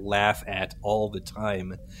that I laugh at all the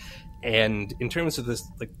time. And in terms of this,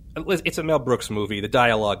 like, it's a Mel Brooks movie. The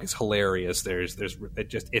dialogue is hilarious. There's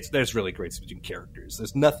really great speaking characters.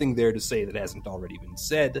 There's nothing there to say that hasn't already been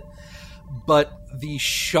said. But the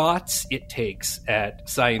shots it takes at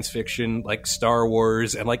science fiction, like Star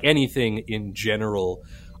Wars and like anything in general,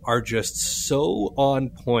 are just so on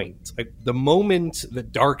point. Like the moment the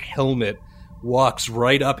Dark Helmet walks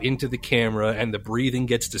right up into the camera and the breathing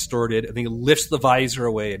gets distorted, and he lifts the visor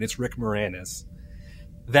away, and it's Rick Moranis.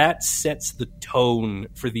 That sets the tone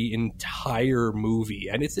for the entire movie,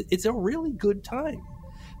 and it's a really good time.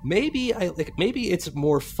 Maybe it's a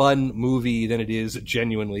more fun movie than it is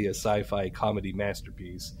genuinely a sci-fi comedy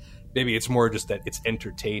masterpiece. Maybe it's more just that it's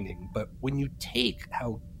entertaining. But when you take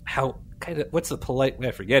how kind of, what's the polite way?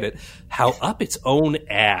 I forget it. How up its own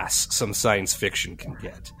ass some science fiction can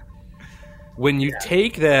get. When you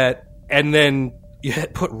take that and then you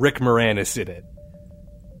put Rick Moranis in it,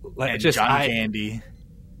 like, and just John Candy.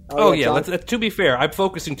 Oh yeah, to be fair, I'm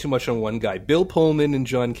focusing too much on one guy. Bill Pullman and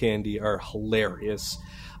John Candy are hilarious.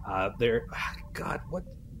 Why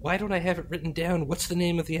don't I have it written down? What's the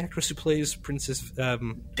name of the actress who plays Princess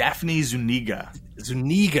Daphne Zuniga?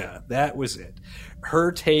 Zuniga, that was it.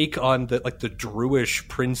 Her take on the Druish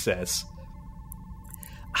princess.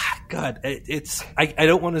 God, I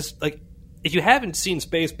don't want to like. If you haven't seen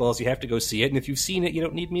Spaceballs, you have to go see it, and if you've seen it, you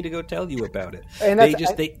don't need me to go tell you about it.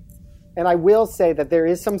 And I will say that there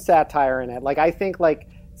is some satire in it. Like, I think, like,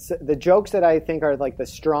 the jokes that I think are, like, the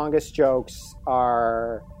strongest jokes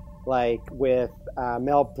are, like, with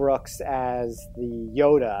Mel Brooks as the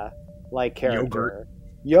Yoda-like character.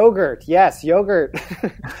 Yogurt, yes, Yogurt.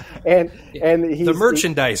 and he's... The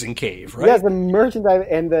merchandising cave, right? Yes, the merchandise,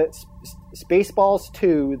 and Spaceballs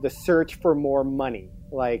 2, The Search for More Money.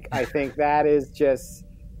 Like, I think that is just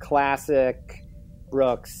classic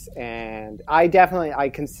Brooks, and I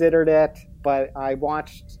considered it, but I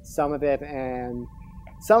watched some of it, and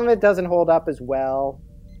some of it doesn't hold up as well,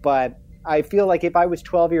 but I feel like if I was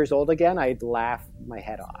 12 years old again, I'd laugh my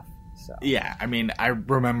head off. So. Yeah, I mean, I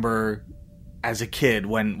remember as a kid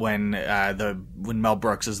when Mel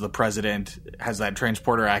Brooks as the president has that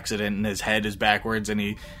transporter accident and his head is backwards and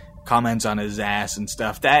he comments on his ass and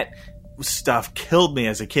stuff. That stuff killed me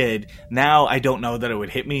as a kid. Now I don't know that it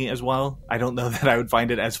would hit me as well. I don't know that I would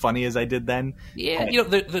find it as funny as I did then. Yeah,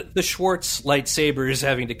 the Schwartz lightsabers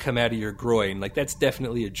having to come out of your groin, like that's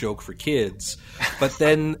definitely a joke for kids. But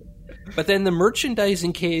then the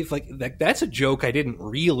merchandising cave, like that's a joke I didn't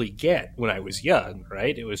really get when I was young,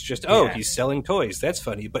 right? It was just, he's selling toys. That's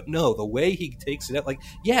funny. But no, the way he takes it out, like,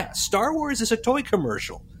 yeah, Star Wars is a toy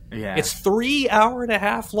commercial. Yeah. It's 3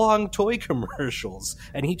 hour-and-a-half long toy commercials,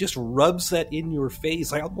 and he just rubs that in your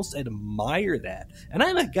face. I almost admire that. And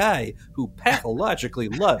I'm a guy who pathologically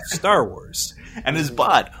loves Star Wars. And has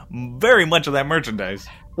bought very much of that merchandise.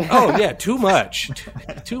 Oh, yeah, too much.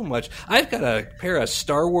 Too much. I've got a pair of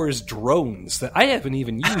Star Wars drones that I haven't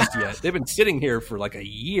even used yet. They've been sitting here for like a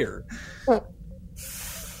year.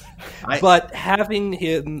 But having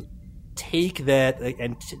him take that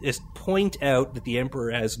and just point out that the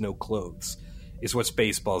Emperor has no clothes is what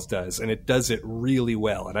Spaceballs does, and it does it really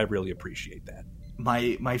well, and I really appreciate that.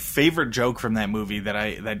 My favorite joke from that movie that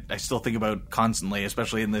I still think about constantly,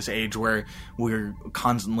 especially in this age where we're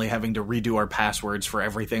constantly having to redo our passwords for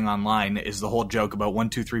everything online, is the whole joke about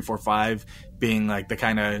 12345 being like the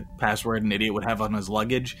kind of password an idiot would have on his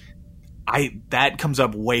luggage. That comes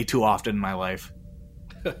up way too often in my life.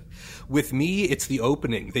 With me, it's the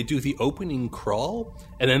opening. They do the opening crawl,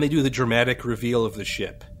 and then they do the dramatic reveal of the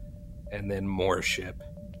ship, and then more ship.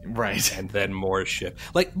 Right. And then more ship.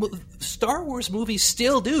 Like, Star Wars movies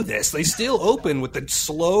still do this. They still open with the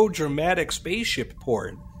slow, dramatic spaceship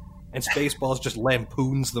porn, and Spaceballs just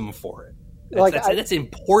lampoons them for it. That's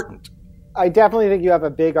important. I definitely think you have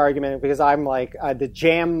a big argument, because I'm like,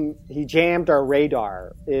 he jammed our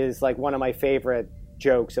radar is like one of my favorite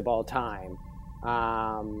jokes of all time.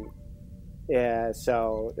 Yeah,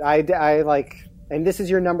 so I like, and this is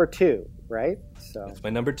your number 2, right? So that's my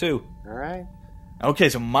number 2. All right. Okay,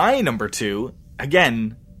 so my number 2,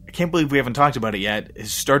 again, I can't believe we haven't talked about it yet,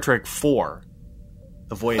 is Star Trek IV,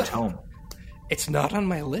 The Voyage Home. It's not on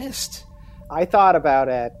my list. I thought about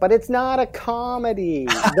it, but it's not a comedy,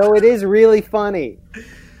 though it is really funny.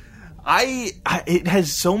 It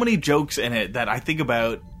has so many jokes in it that I think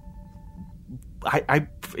about.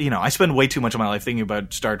 I spend way too much of my life thinking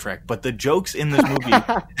about Star Trek, but the jokes in this movie,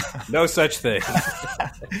 no such thing,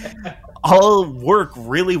 all work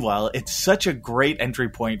really well. It's such a great entry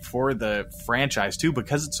point for the franchise too,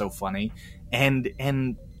 because it's so funny. And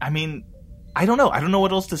I mean, I don't know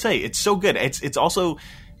what else to say. It's so good. It's also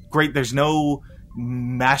great. There's no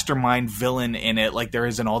mastermind villain in it like there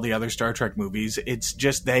is in all the other Star Trek movies. It's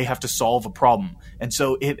just they have to solve a problem, and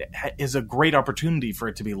so it is a great opportunity for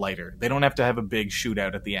it to be lighter. They don't have to have a big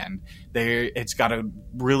shootout at the end. It's got a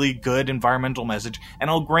really good environmental message, and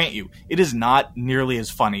I'll grant you, it is not nearly as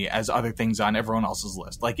funny as other things on everyone else's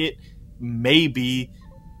list. Like, it may be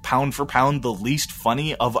pound for pound the least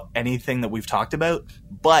funny of anything that we've talked about,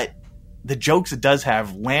 but the jokes it does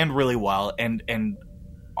have land really well, and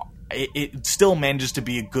it still manages to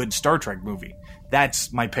be a good Star Trek movie.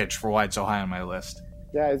 That's my pitch for why it's so high on my list.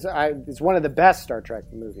 Yeah, it's one of the best Star Trek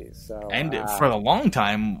movies. So, and for a long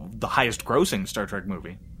time, the highest grossing Star Trek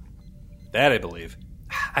movie. That I believe.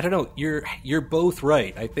 I don't know. You're both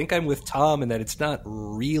right. I think I'm with Tom in that it's not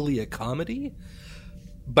really a comedy,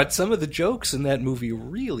 but some of the jokes in that movie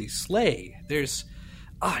really slay. There's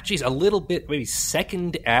a little bit, maybe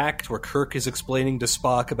second act, where Kirk is explaining to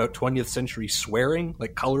Spock about 20th century swearing,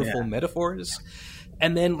 like colorful metaphors.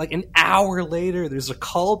 And then, like, an hour later, there's a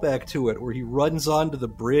callback to it where he runs onto the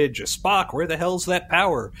bridge. Spock, where the hell's that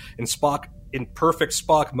power? And Spock, in perfect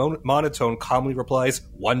Spock monotone, calmly replies,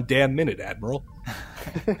 1 damn minute, Admiral.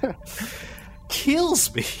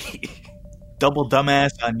 Kills me. Double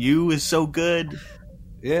dumbass on you is so good.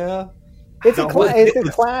 Yeah. It's a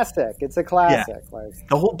classic. It's a classic. Yeah. Like,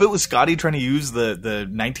 the whole bit with Scotty trying to use the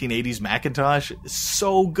 1980s Macintosh is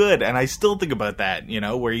so good, and I still think about that.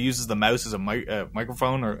 Where he uses the mouse as a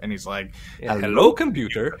microphone, and he's like, "Hello,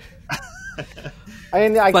 computer."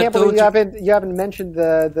 And I can't believe you haven't mentioned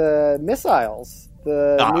the missiles,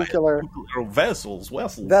 the nuclear vessels.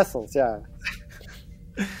 Yeah.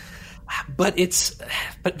 But is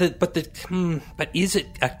it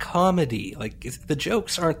a comedy? Like, the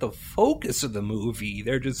jokes aren't the focus of the movie.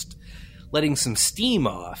 They're just letting some steam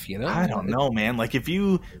off, you know? I don't know, man. Like, if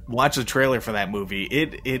you watch the trailer for that movie,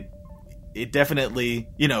 it definitely,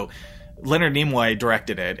 you know, Leonard Nimoy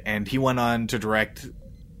directed it, and he went on to direct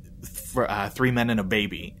Three Men and a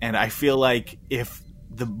Baby. And I feel like if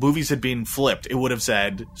the movies had been flipped, it would have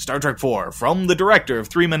said Star Trek 4 from the director of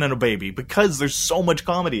Three Men and a Baby, because there's so much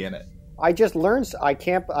comedy in it. I just learned. I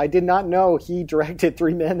did not know he directed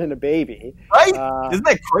Three Men and a Baby. Right? Isn't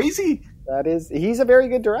that crazy? He's a very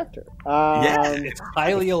good director. Yeah, it's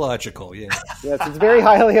highly illogical. Yeah. Yes, it's very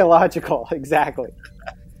highly illogical. Exactly.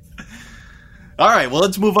 All right, well,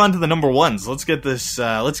 let's move on to the number ones. Let's get this.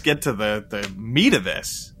 Let's get to the meat of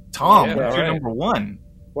this. Tom, what's your number one?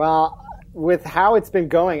 Well, with how it's been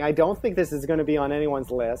going, I don't think this is going to be on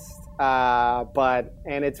anyone's list. And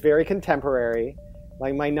it's very contemporary.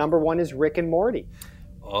 Like, my number one is Rick and Morty.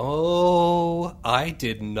 Oh, I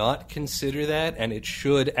did not consider that, and it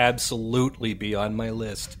should absolutely be on my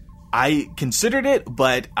list. I considered it,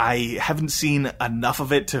 but I haven't seen enough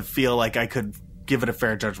of it to feel like I could give it a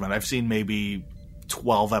fair judgment. I've seen maybe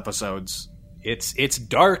 12 episodes. It's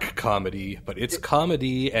dark comedy, but it's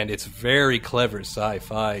comedy, and it's very clever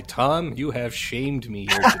sci-fi. Tom, you have shamed me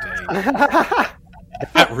here today.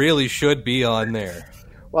 That really should be on there.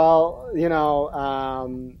 Well, you know,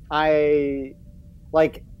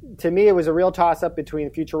 to me, it was a real toss-up between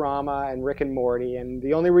Futurama and Rick and Morty, and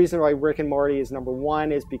the only reason why Rick and Morty is number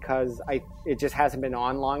one is because it just hasn't been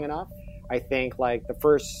on long enough. I think, like, the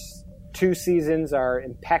first 2 seasons are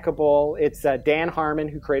impeccable. It's Dan Harmon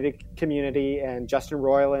who created Community, and Justin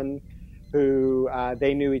Roiland, who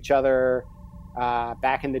they knew each other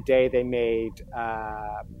back in the day. They made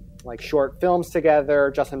like short films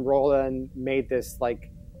together. Justin Roiland made this like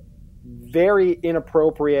very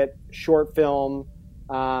inappropriate short film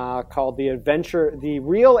called The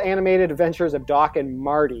Real Animated Adventures of Doc and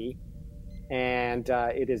Marty, and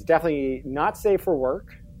it is definitely not safe for work.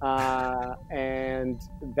 And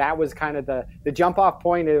that was kind of the jump off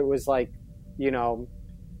point. It was like, you know,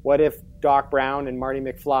 what if Doc Brown and Marty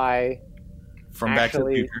McFly from Back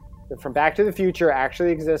to the Future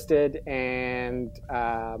actually existed, and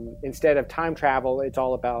instead of time travel, it's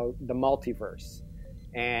all about the multiverse.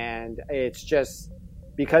 And it's just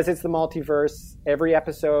because it's the multiverse, every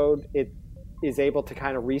episode it is able to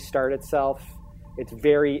kind of restart itself. It's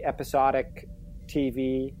very episodic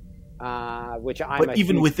TV. Which I'm. But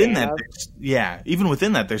even within that, even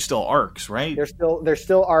within that, there's still arcs, right? There's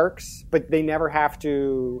still arcs, but they never have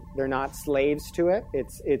to. They're not slaves to it.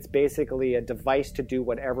 It's basically a device to do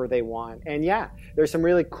whatever they want. And yeah, there's some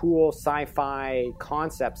really cool sci-fi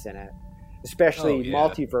concepts in it, especially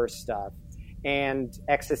multiverse stuff and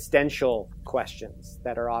existential questions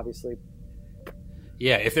that are obviously.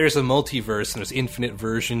 Yeah, if there's a multiverse and there's infinite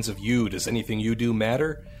versions of you, does anything you do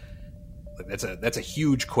matter? That's a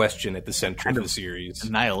huge question at the center of the series.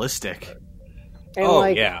 Nihilistic.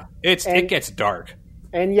 And it gets dark.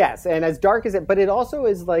 And yes, and as dark as it, but it also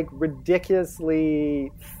is like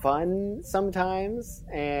ridiculously fun sometimes,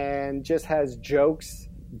 and just has jokes.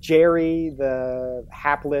 Jerry, the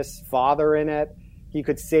hapless father in it, he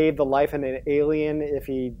could save the life of an alien if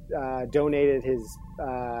he donated his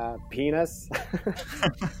penis,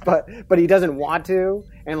 but he doesn't want to,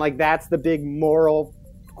 and like that's the big moral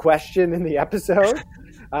question in the episode,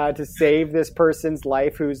 to save this person's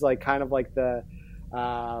life who's like kind of like the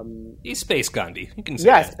he's Space Gandhi. You can say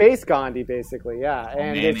that. Space Gandhi basically, yeah.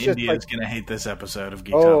 And man, it's India's gonna hate this episode of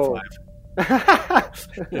Geek Top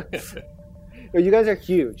 5. You guys are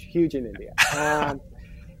huge in India.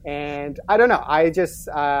 And I don't know, I just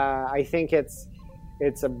I think it's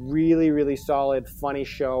a really, really solid, funny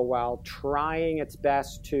show while trying its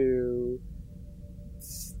best to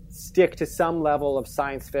stick to some level of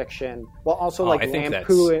science fiction, while also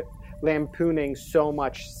lampooning so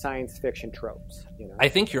much science fiction tropes. You know? I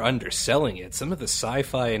think you're underselling it. Some of the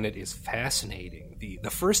sci-fi in it is fascinating. The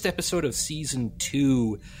first episode of season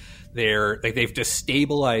 2, they've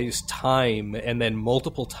destabilized time, and then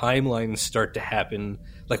multiple timelines start to happen.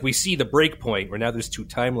 Like we see the break point where now there's 2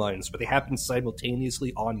 timelines, but they happen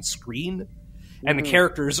simultaneously on screen. And the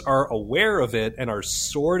characters are aware of it and are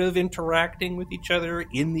sort of interacting with each other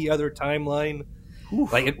in the other timeline.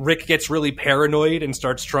 Oof. Like Rick gets really paranoid and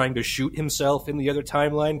starts trying to shoot himself in the other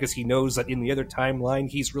timeline because he knows that in the other timeline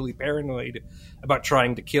he's really paranoid about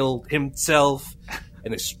trying to kill himself.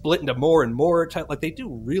 And they split into more and more. Like they do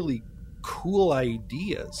really cool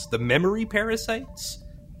ideas. The memory parasites.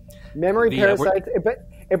 Parasites,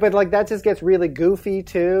 but like that just gets really goofy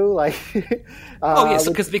too. Like, yes,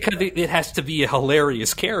 because it has to be a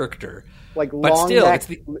hilarious character. Like but long still, neck,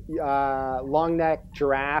 long neck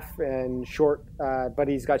giraffe and short, but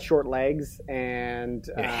he's got short legs and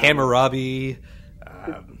Hammurabi.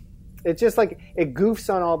 It's just like it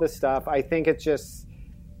goofs on all this stuff. I think it's just,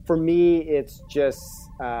 for me, it's just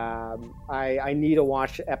I need to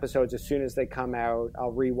watch episodes as soon as they come out.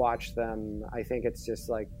 I'll rewatch them. I think it's just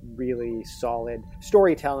like really solid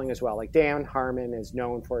storytelling as well. Like Dan Harmon is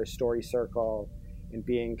known for his story circle and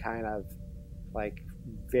being kind of like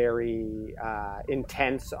very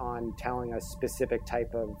intense on telling a specific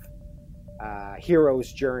type of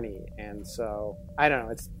hero's journey. And so I don't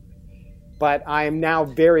know. But I am now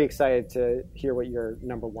very excited to hear what your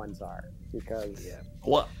number ones are because. Yeah.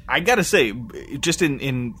 Well, I gotta say, just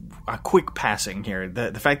in a quick passing here,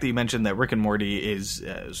 the fact that you mentioned that Rick and Morty is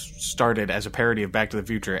started as a parody of Back to the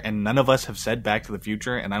Future, and none of us have said Back to the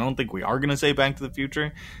Future, and I don't think we are going to say Back to the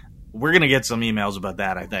Future. We're going to get some emails about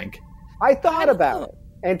that, I think. I thought about it,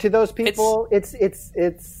 and to those people, it's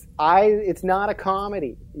not a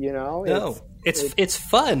comedy, you know. No, it's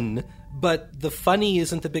fun, but the funny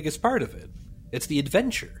isn't the biggest part of it. It's the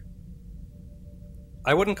adventure.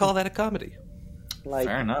 I wouldn't call that a comedy. Like,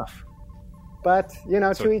 fair enough. But, you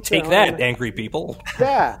know, so to each take their own. that, angry people.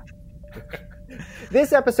 Yeah.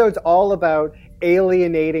 This episode's all about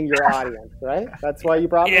alienating your audience, right? That's why you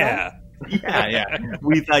brought me on? Yeah.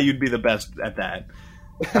 We thought you'd be the best at that.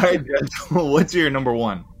 All right, what's your number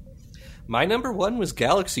one? My number one was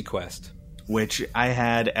Galaxy Quest, which I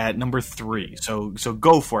had at number 3. So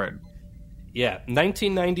go for it. Yeah,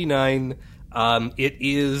 1999. It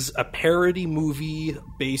is a parody movie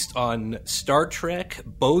based on Star Trek,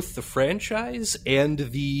 both the franchise and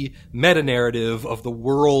the meta-narrative of the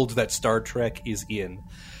world that Star Trek is in.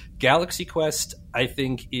 Galaxy Quest, I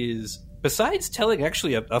think, is, besides telling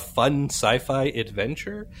actually a fun sci-fi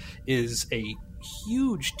adventure, is a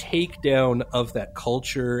huge takedown of that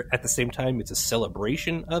culture. At the same time, it's a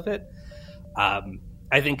celebration of it.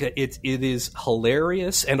 I think it is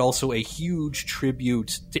hilarious and also a huge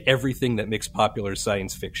tribute to everything that makes popular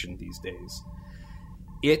science fiction these days.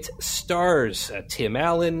 It stars Tim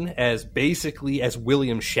Allen as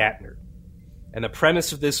William Shatner. And the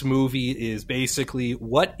premise of this movie is basically,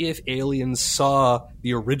 what if aliens saw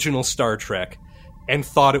the original Star Trek and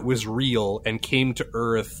thought it was real and came to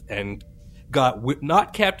Earth and got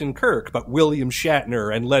not Captain Kirk, but William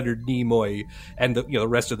Shatner and Leonard Nimoy and the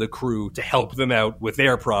rest of the crew to help them out with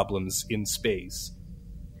their problems in space.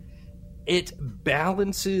 It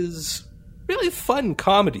balances really fun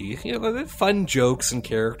comedy, fun jokes and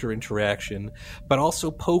character interaction, but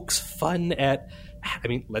also pokes fun at, I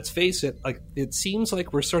mean, let's face it, like, it seems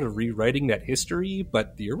like we're sort of rewriting that history,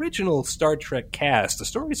 but the original Star Trek cast, the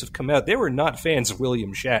stories have come out, they were not fans of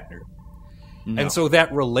William Shatner. No. And so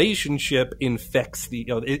that relationship infects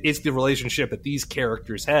it's the relationship that these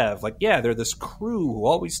characters have. Like, yeah, they're this crew who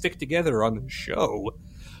always stick together on the show.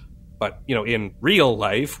 But, in real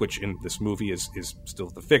life, which in this movie is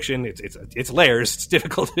still the fiction, it's layers. It's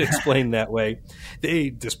difficult to explain that way.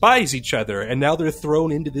 They despise each other, and now they're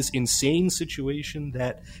thrown into this insane situation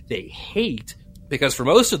that they hate. Because for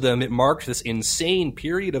most of them, it marked this insane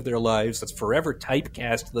period of their lives that's forever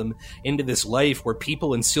typecast them into this life where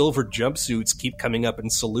people in silver jumpsuits keep coming up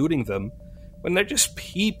and saluting them when they're just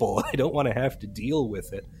people. I don't want to have to deal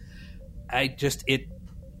with it.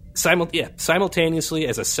 Simultaneously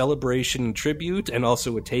as a celebration and tribute and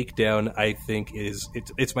also a takedown, I think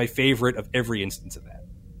it's my favorite of every instance of that.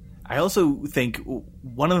 I also think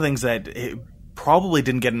one of the things that it probably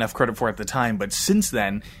didn't get enough credit for at the time, but since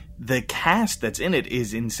then, the cast that's in it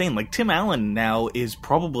is insane. Like, Tim Allen now is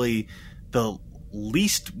probably the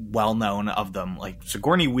least well-known of them. Like,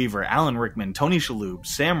 Sigourney Weaver, Alan Rickman, Tony Shalhoub,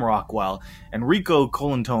 Sam Rockwell, Enrico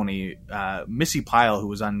Colantoni, Missy Pyle, who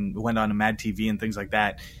went on to Mad TV and things like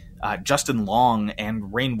that, Justin Long,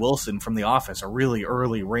 and Rainn Wilson from The Office, a really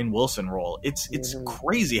early Rainn Wilson role. It's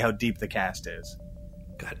crazy how deep the cast is.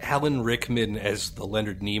 God, Alan Rickman as the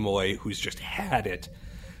Leonard Nimoy, who's just had it,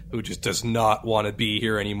 who just does not want to be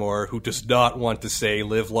here anymore, who does not want to say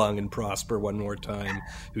live long and prosper one more time,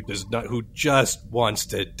 who just wants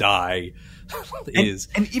to die.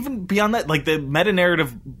 And even beyond that, like, the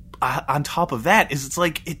meta-narrative on top of that is,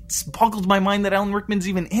 it's boggled my mind that Alan Rickman's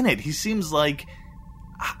even in it. He seems like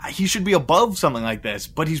he should be above something like this,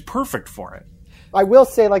 but he's perfect for it. I will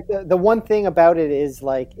say, like, the one thing about it is,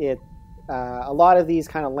 like, it a lot of these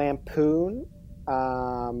kind of lampoon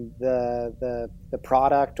the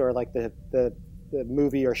product or like the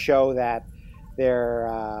movie or show that they're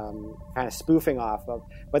kind of spoofing off of,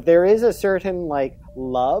 but there is a certain like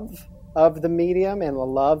love of the medium and the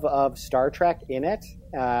love of Star Trek in it,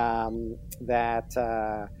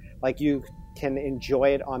 that like you can enjoy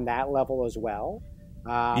it on that level as well.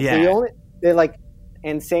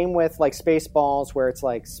 And same with like Spaceballs, where it's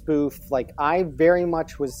like spoof. Like I very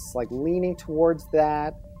much was like leaning towards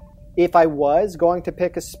that. If I was going to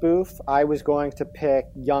pick a spoof, I was going to pick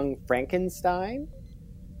Young Frankenstein,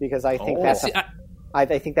 because I think I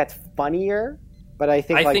think that's funnier. But I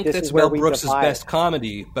think this is Mel where Brooks' best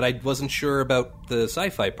comedy, but I wasn't sure about the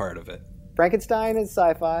sci-fi part of it. Frankenstein is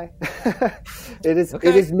sci-fi.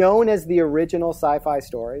 It is known as the original sci-fi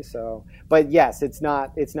story. So, but yes, it's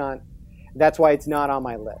not. That's why it's not on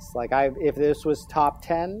my list. Like if this was top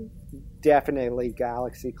 10, definitely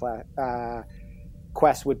Galaxy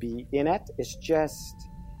Quest would be in it. It's just,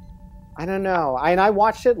 I don't know. I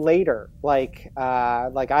watched it later. I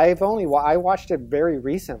watched it very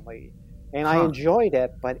recently, and I enjoyed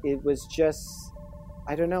it, but it was just,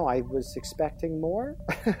 I don't know. I was expecting more.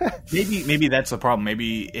 Maybe that's the problem.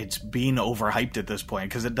 Maybe it's being overhyped at this point,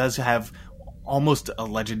 because it does have almost a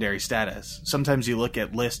legendary status. Sometimes you look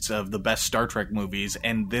at lists of the best Star Trek movies,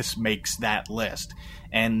 and this makes that list.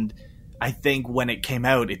 And I think when it came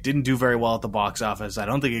out, it didn't do very well at the box office. I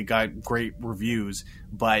don't think it got great reviews,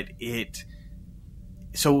 but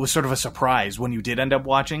so it was sort of a surprise when you did end up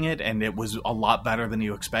watching it, and it was a lot better than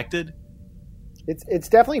you expected. It's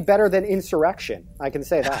definitely better than Insurrection. I can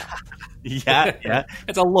say that. Yeah.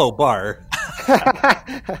 It's a low bar.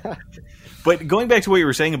 But going back to what you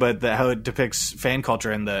were saying about how it depicts fan culture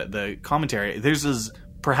and the commentary, this is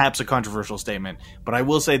perhaps a controversial statement, but I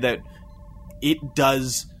will say that it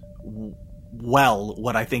does well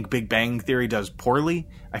what I think Big Bang Theory does poorly.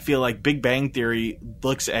 I feel like Big Bang Theory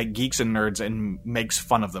looks at geeks and nerds and makes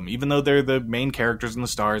fun of them. Even though they're the main characters and the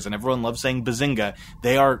stars and everyone loves saying Bazinga,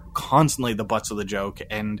 they are constantly the butts of the joke,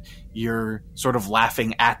 and you're sort of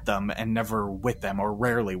laughing at them and never with them, or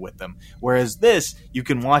rarely with them. Whereas this, you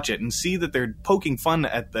can watch it and see that they're poking fun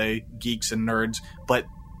at the geeks and nerds, but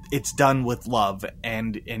it's done with love,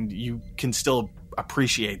 and you can still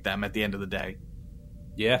appreciate them at the end of the day.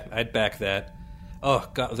 Yeah, I'd back that. Oh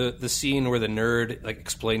god, the scene where the nerd like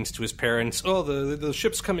explains to his parents, "Oh, the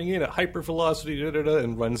ship's coming in at hypervelocity,"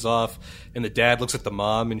 and runs off, and the dad looks at the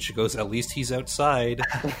mom and she goes, "At least he's outside."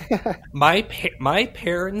 My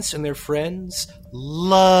parents and their friends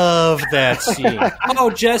love that scene.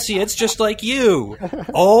 "Oh, Jesse, it's just like you."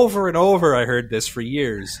 Over and over, I heard this for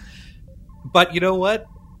years. But you know what?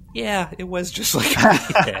 Yeah, it was just like me.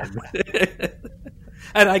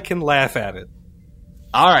 And I can laugh at it.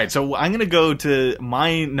 All right, so I'm going to go to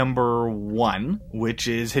my number one, which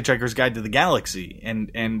is Hitchhiker's Guide to the Galaxy,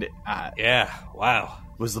 and yeah, wow,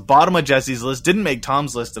 was the bottom of Jesse's list. Didn't make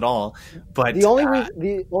Tom's list at all. But the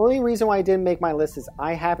only reason why I didn't make my list is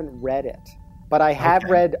I haven't read it, but I have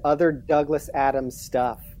read other Douglas Adams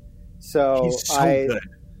stuff. So he's so good.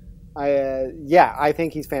 I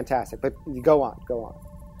think he's fantastic. But go on.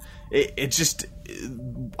 It's just,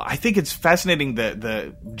 I think it's fascinating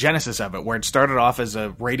the genesis of it, where it started off as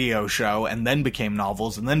a radio show and then became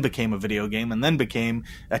novels and then became a video game and then became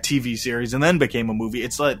a TV series and then became a movie.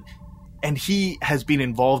 It's like, and he has been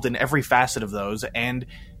involved in every facet of those, and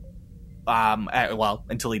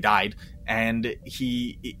until he died, and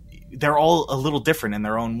they're all a little different in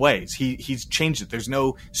their own ways. He's changed it. There's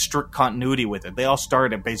no strict continuity with it. They all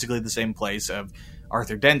start at basically the same place of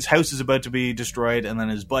Arthur Dent's house is about to be destroyed, and then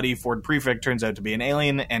his buddy Ford Prefect turns out to be an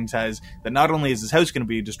alien and says that not only is his house going to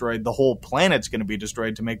be destroyed, the whole planet's going to be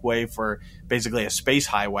destroyed to make way for basically a space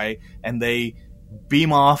highway, and they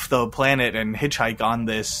beam off the planet and hitchhike on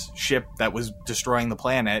this ship that was destroying the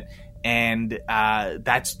planet, and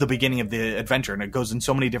that's the beginning of the adventure, and it goes in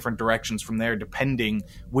so many different directions from there depending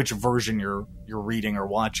which version you're reading or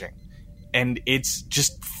watching. And it's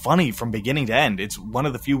just funny from beginning to end. It's one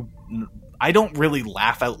of the few... I don't really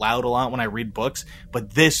laugh out loud a lot when I read books,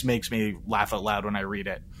 but this makes me laugh out loud when I read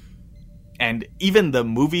it. And even the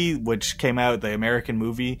movie, which came out, the American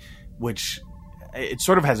movie, which it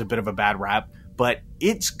sort of has a bit of a bad rap, but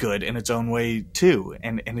it's good in its own way too.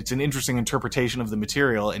 And it's an interesting interpretation of the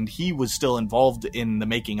material, and he was still involved in the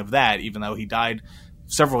making of that, even though he died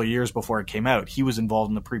several years before it came out. He was involved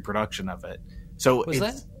in the pre-production of it. So was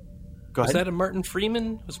that a Martin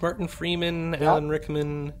Freeman? Was Martin Freeman, Alan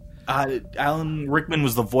Rickman... Alan Rickman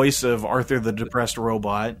was the voice of Arthur the Depressed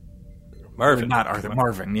Robot. Marvin. Not Arthur,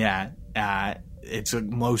 Marvin, yeah. It's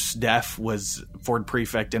Mos Def was Ford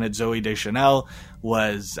Prefect in it. Zoe Deschanel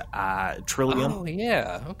was Trillium. Oh,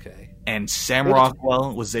 yeah, okay. And Sam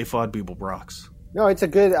Rockwell was Zaphod Beeblebrox. No, it's a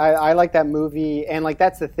good... I like that movie, and like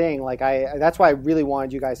that's the thing. Like that's why I really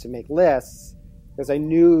wanted you guys to make lists, because I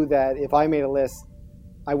knew that if I made a list,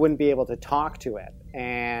 I wouldn't be able to talk to it.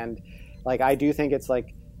 And like I do think it's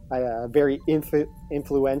like a very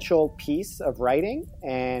influential piece of writing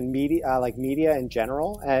and media, like media in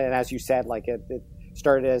general. And as you said, like it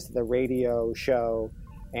started as the radio show,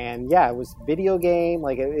 and yeah, it was video game.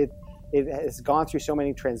 Like it has gone through so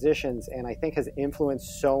many transitions, and I think has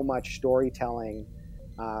influenced so much storytelling,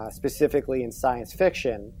 specifically in science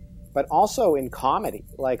fiction, but also in comedy.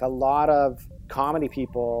 Like a lot of comedy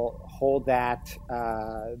people hold that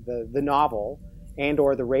the novel and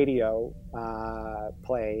or the radio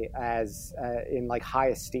play as in like high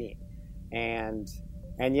esteem, and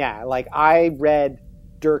yeah, like I read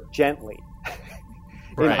Dirk Gently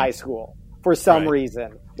in high school for some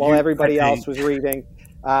reason, while everybody else was reading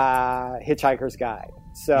Hitchhiker's Guide.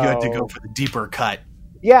 So you had to go for the deeper cut.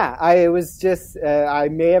 Yeah, it was just I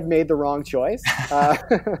may have made the wrong choice. Have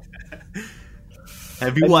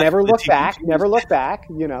you watched never look back? Never look back.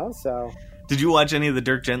 You know, so. Did you watch any of the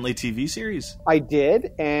Dirk Gently TV series? I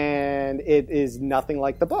did, and it is nothing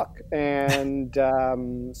like the book, and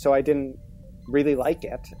so I didn't really like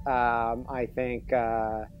it. I think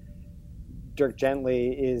Dirk Gently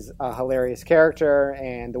is a hilarious character,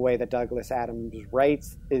 and the way that Douglas Adams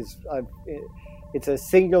writes is it's a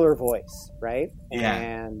singular voice, right? Yeah,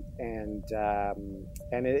 and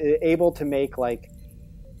able to make like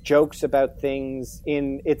jokes about things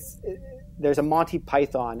there's a Monty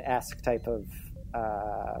Python-esque type of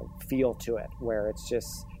feel to it, where it's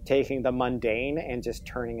just taking the mundane and just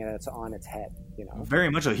turning it on its head, you know? Very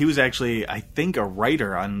much so. He was actually, I think, a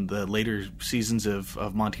writer on the later seasons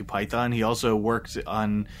of Monty Python. He also worked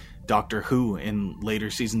on Doctor Who in later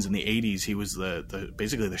seasons in the 80s. He was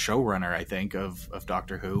basically the showrunner, I think, of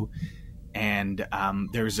Doctor Who. And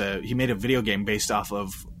he made a video game based off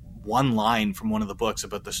of one line from one of the books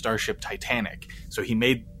about the starship Titanic. So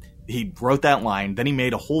he wrote that line, then he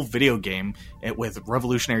made a whole video game with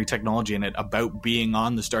revolutionary technology in it about being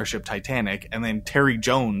on the starship Titanic, and then Terry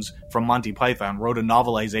Jones from Monty Python wrote a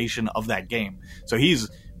novelization of that game. So he's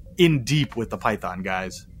in deep with the Python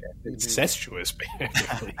guys. Incestuous,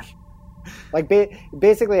 basically. Like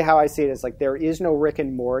basically how I see it is like there is no Rick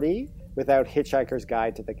and Morty without Hitchhiker's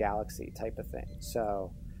Guide to the Galaxy type of thing.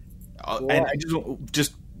 So, and I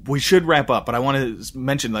just we should wrap up, but I want to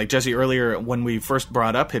mention, like Jesse, earlier when we first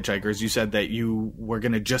brought up Hitchhikers, you said that you were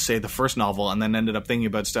going to just say the first novel and then ended up thinking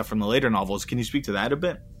about stuff from the later novels. Can you speak to that a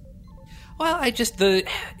bit? Well,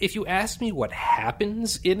 if you ask me what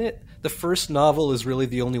happens in it, the first novel is really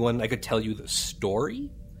the only one I could tell you the story.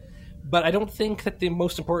 But I don't think that the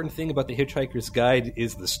most important thing about The Hitchhiker's Guide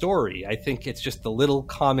is the story. I think it's just the little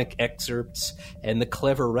comic excerpts and the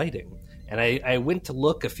clever writing. And I went to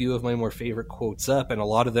look a few of my more favorite quotes up, and a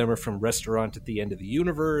lot of them are from Restaurant at the End of the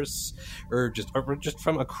Universe, or just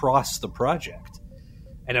from across the project.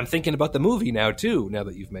 And I'm thinking about the movie now, too, now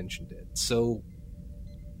that you've mentioned it. So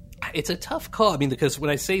it's a tough call. I mean, because when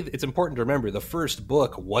I say it's important to remember, the first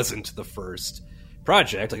book wasn't the first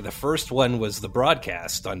project. Like, the first one was the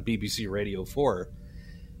broadcast on BBC Radio 4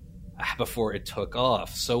 before it took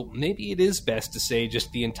off. So maybe it is best to say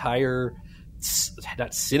just the entire,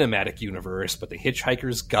 not cinematic universe, but the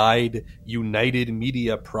Hitchhiker's Guide United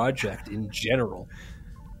Media project in general.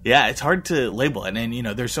 Yeah, it's hard to label it. And,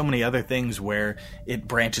 there's so many other things where it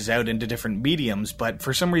branches out into different mediums. But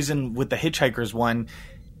for some reason, with the Hitchhikers one,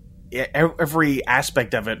 every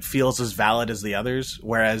aspect of it feels as valid as the others.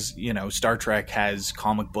 Whereas, Star Trek has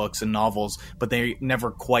comic books and novels, but they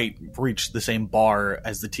never quite reach the same bar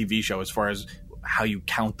as the TV show as far as how you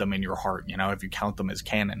count them in your heart, if you count them as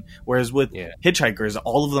canon. Whereas with Hitchhikers,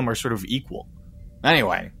 all of them are sort of equal.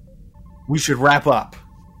 Anyway, we should wrap up.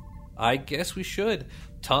 I guess we should.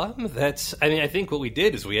 Tom, I think what we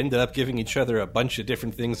did is we ended up giving each other a bunch of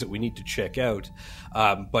different things that we need to check out.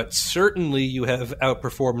 But certainly you have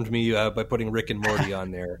outperformed me by putting Rick and Morty on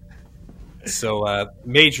there. So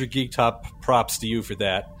major Geek Top props to you for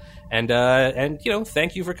that. And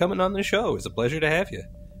thank you for coming on the show. It was a pleasure to have you.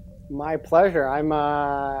 My pleasure.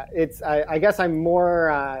 I guess I'm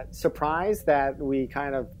more surprised that we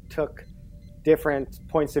kind of took different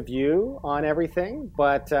points of view on everything,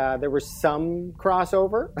 but there was some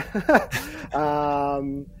crossover.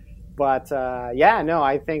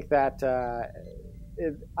 I think that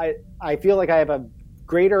I feel like I have a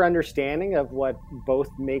greater understanding of what both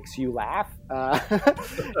makes you laugh,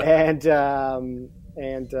 and I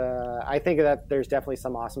think that there's definitely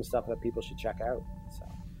some awesome stuff that people should check out. So.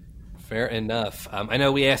 Fair enough. I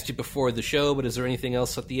know we asked you before the show, but is there anything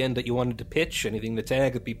else at the end that you wanted to pitch? Anything to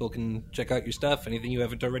tag that people can check out your stuff? Anything you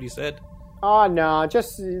haven't already said? Oh, no,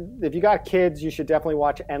 just if you got kids, you should definitely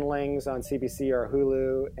watch Endlings on CBC or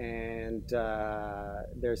Hulu. And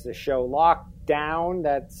there's the show Lockdown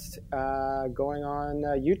that's going on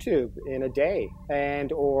YouTube in a day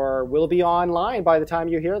and or will be online by the time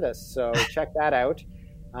you hear this. So check that out.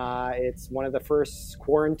 It's one of the first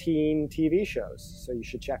quarantine TV shows, so you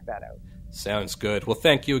should check that out. Sounds good. Well,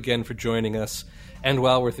 thank you again for joining us. And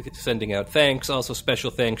while we're sending out thanks, also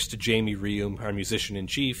special thanks to Jamie Reaume, our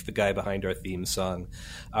musician-in-chief, the guy behind our theme song.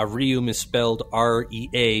 Reaume is spelled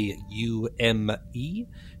Reaume.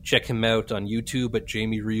 Check him out on YouTube at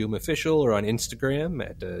Jamie Reaume Official or on Instagram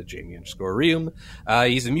at Jamie_Reaume.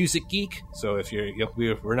 He's a music geek, so if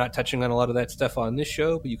we're not touching on a lot of that stuff on this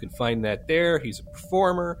show, but you can find that there. He's a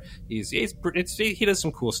performer. He does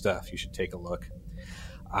some cool stuff. You should take a look.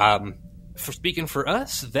 For speaking for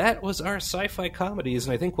us, that was our sci-fi comedies,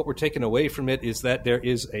 and I think what we're taking away from it is that there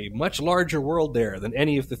is a much larger world there than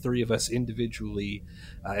any of the three of us individually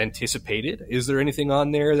anticipated. Is there anything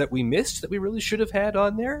on there that we missed that we really should have had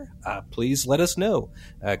on there? Please let us know.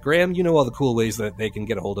 Graham, you know all the cool ways that they can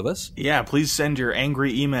get a hold of us. Yeah, please send your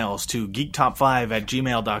angry emails to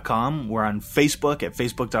geektop5@gmail.com. We're on Facebook at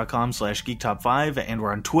facebook.com/geektop5, and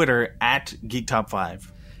we're on Twitter at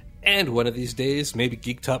geektop5. And one of these days, maybe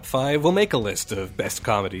Geek Top 5 will make a list of best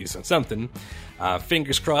comedies or something.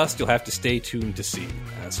 Fingers crossed, you'll have to stay tuned to see.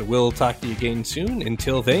 So we'll talk to you again soon.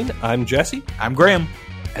 Until then, I'm Jesse. I'm Graham.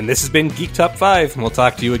 And this has been Geek Top 5, and we'll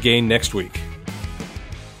talk to you again next week.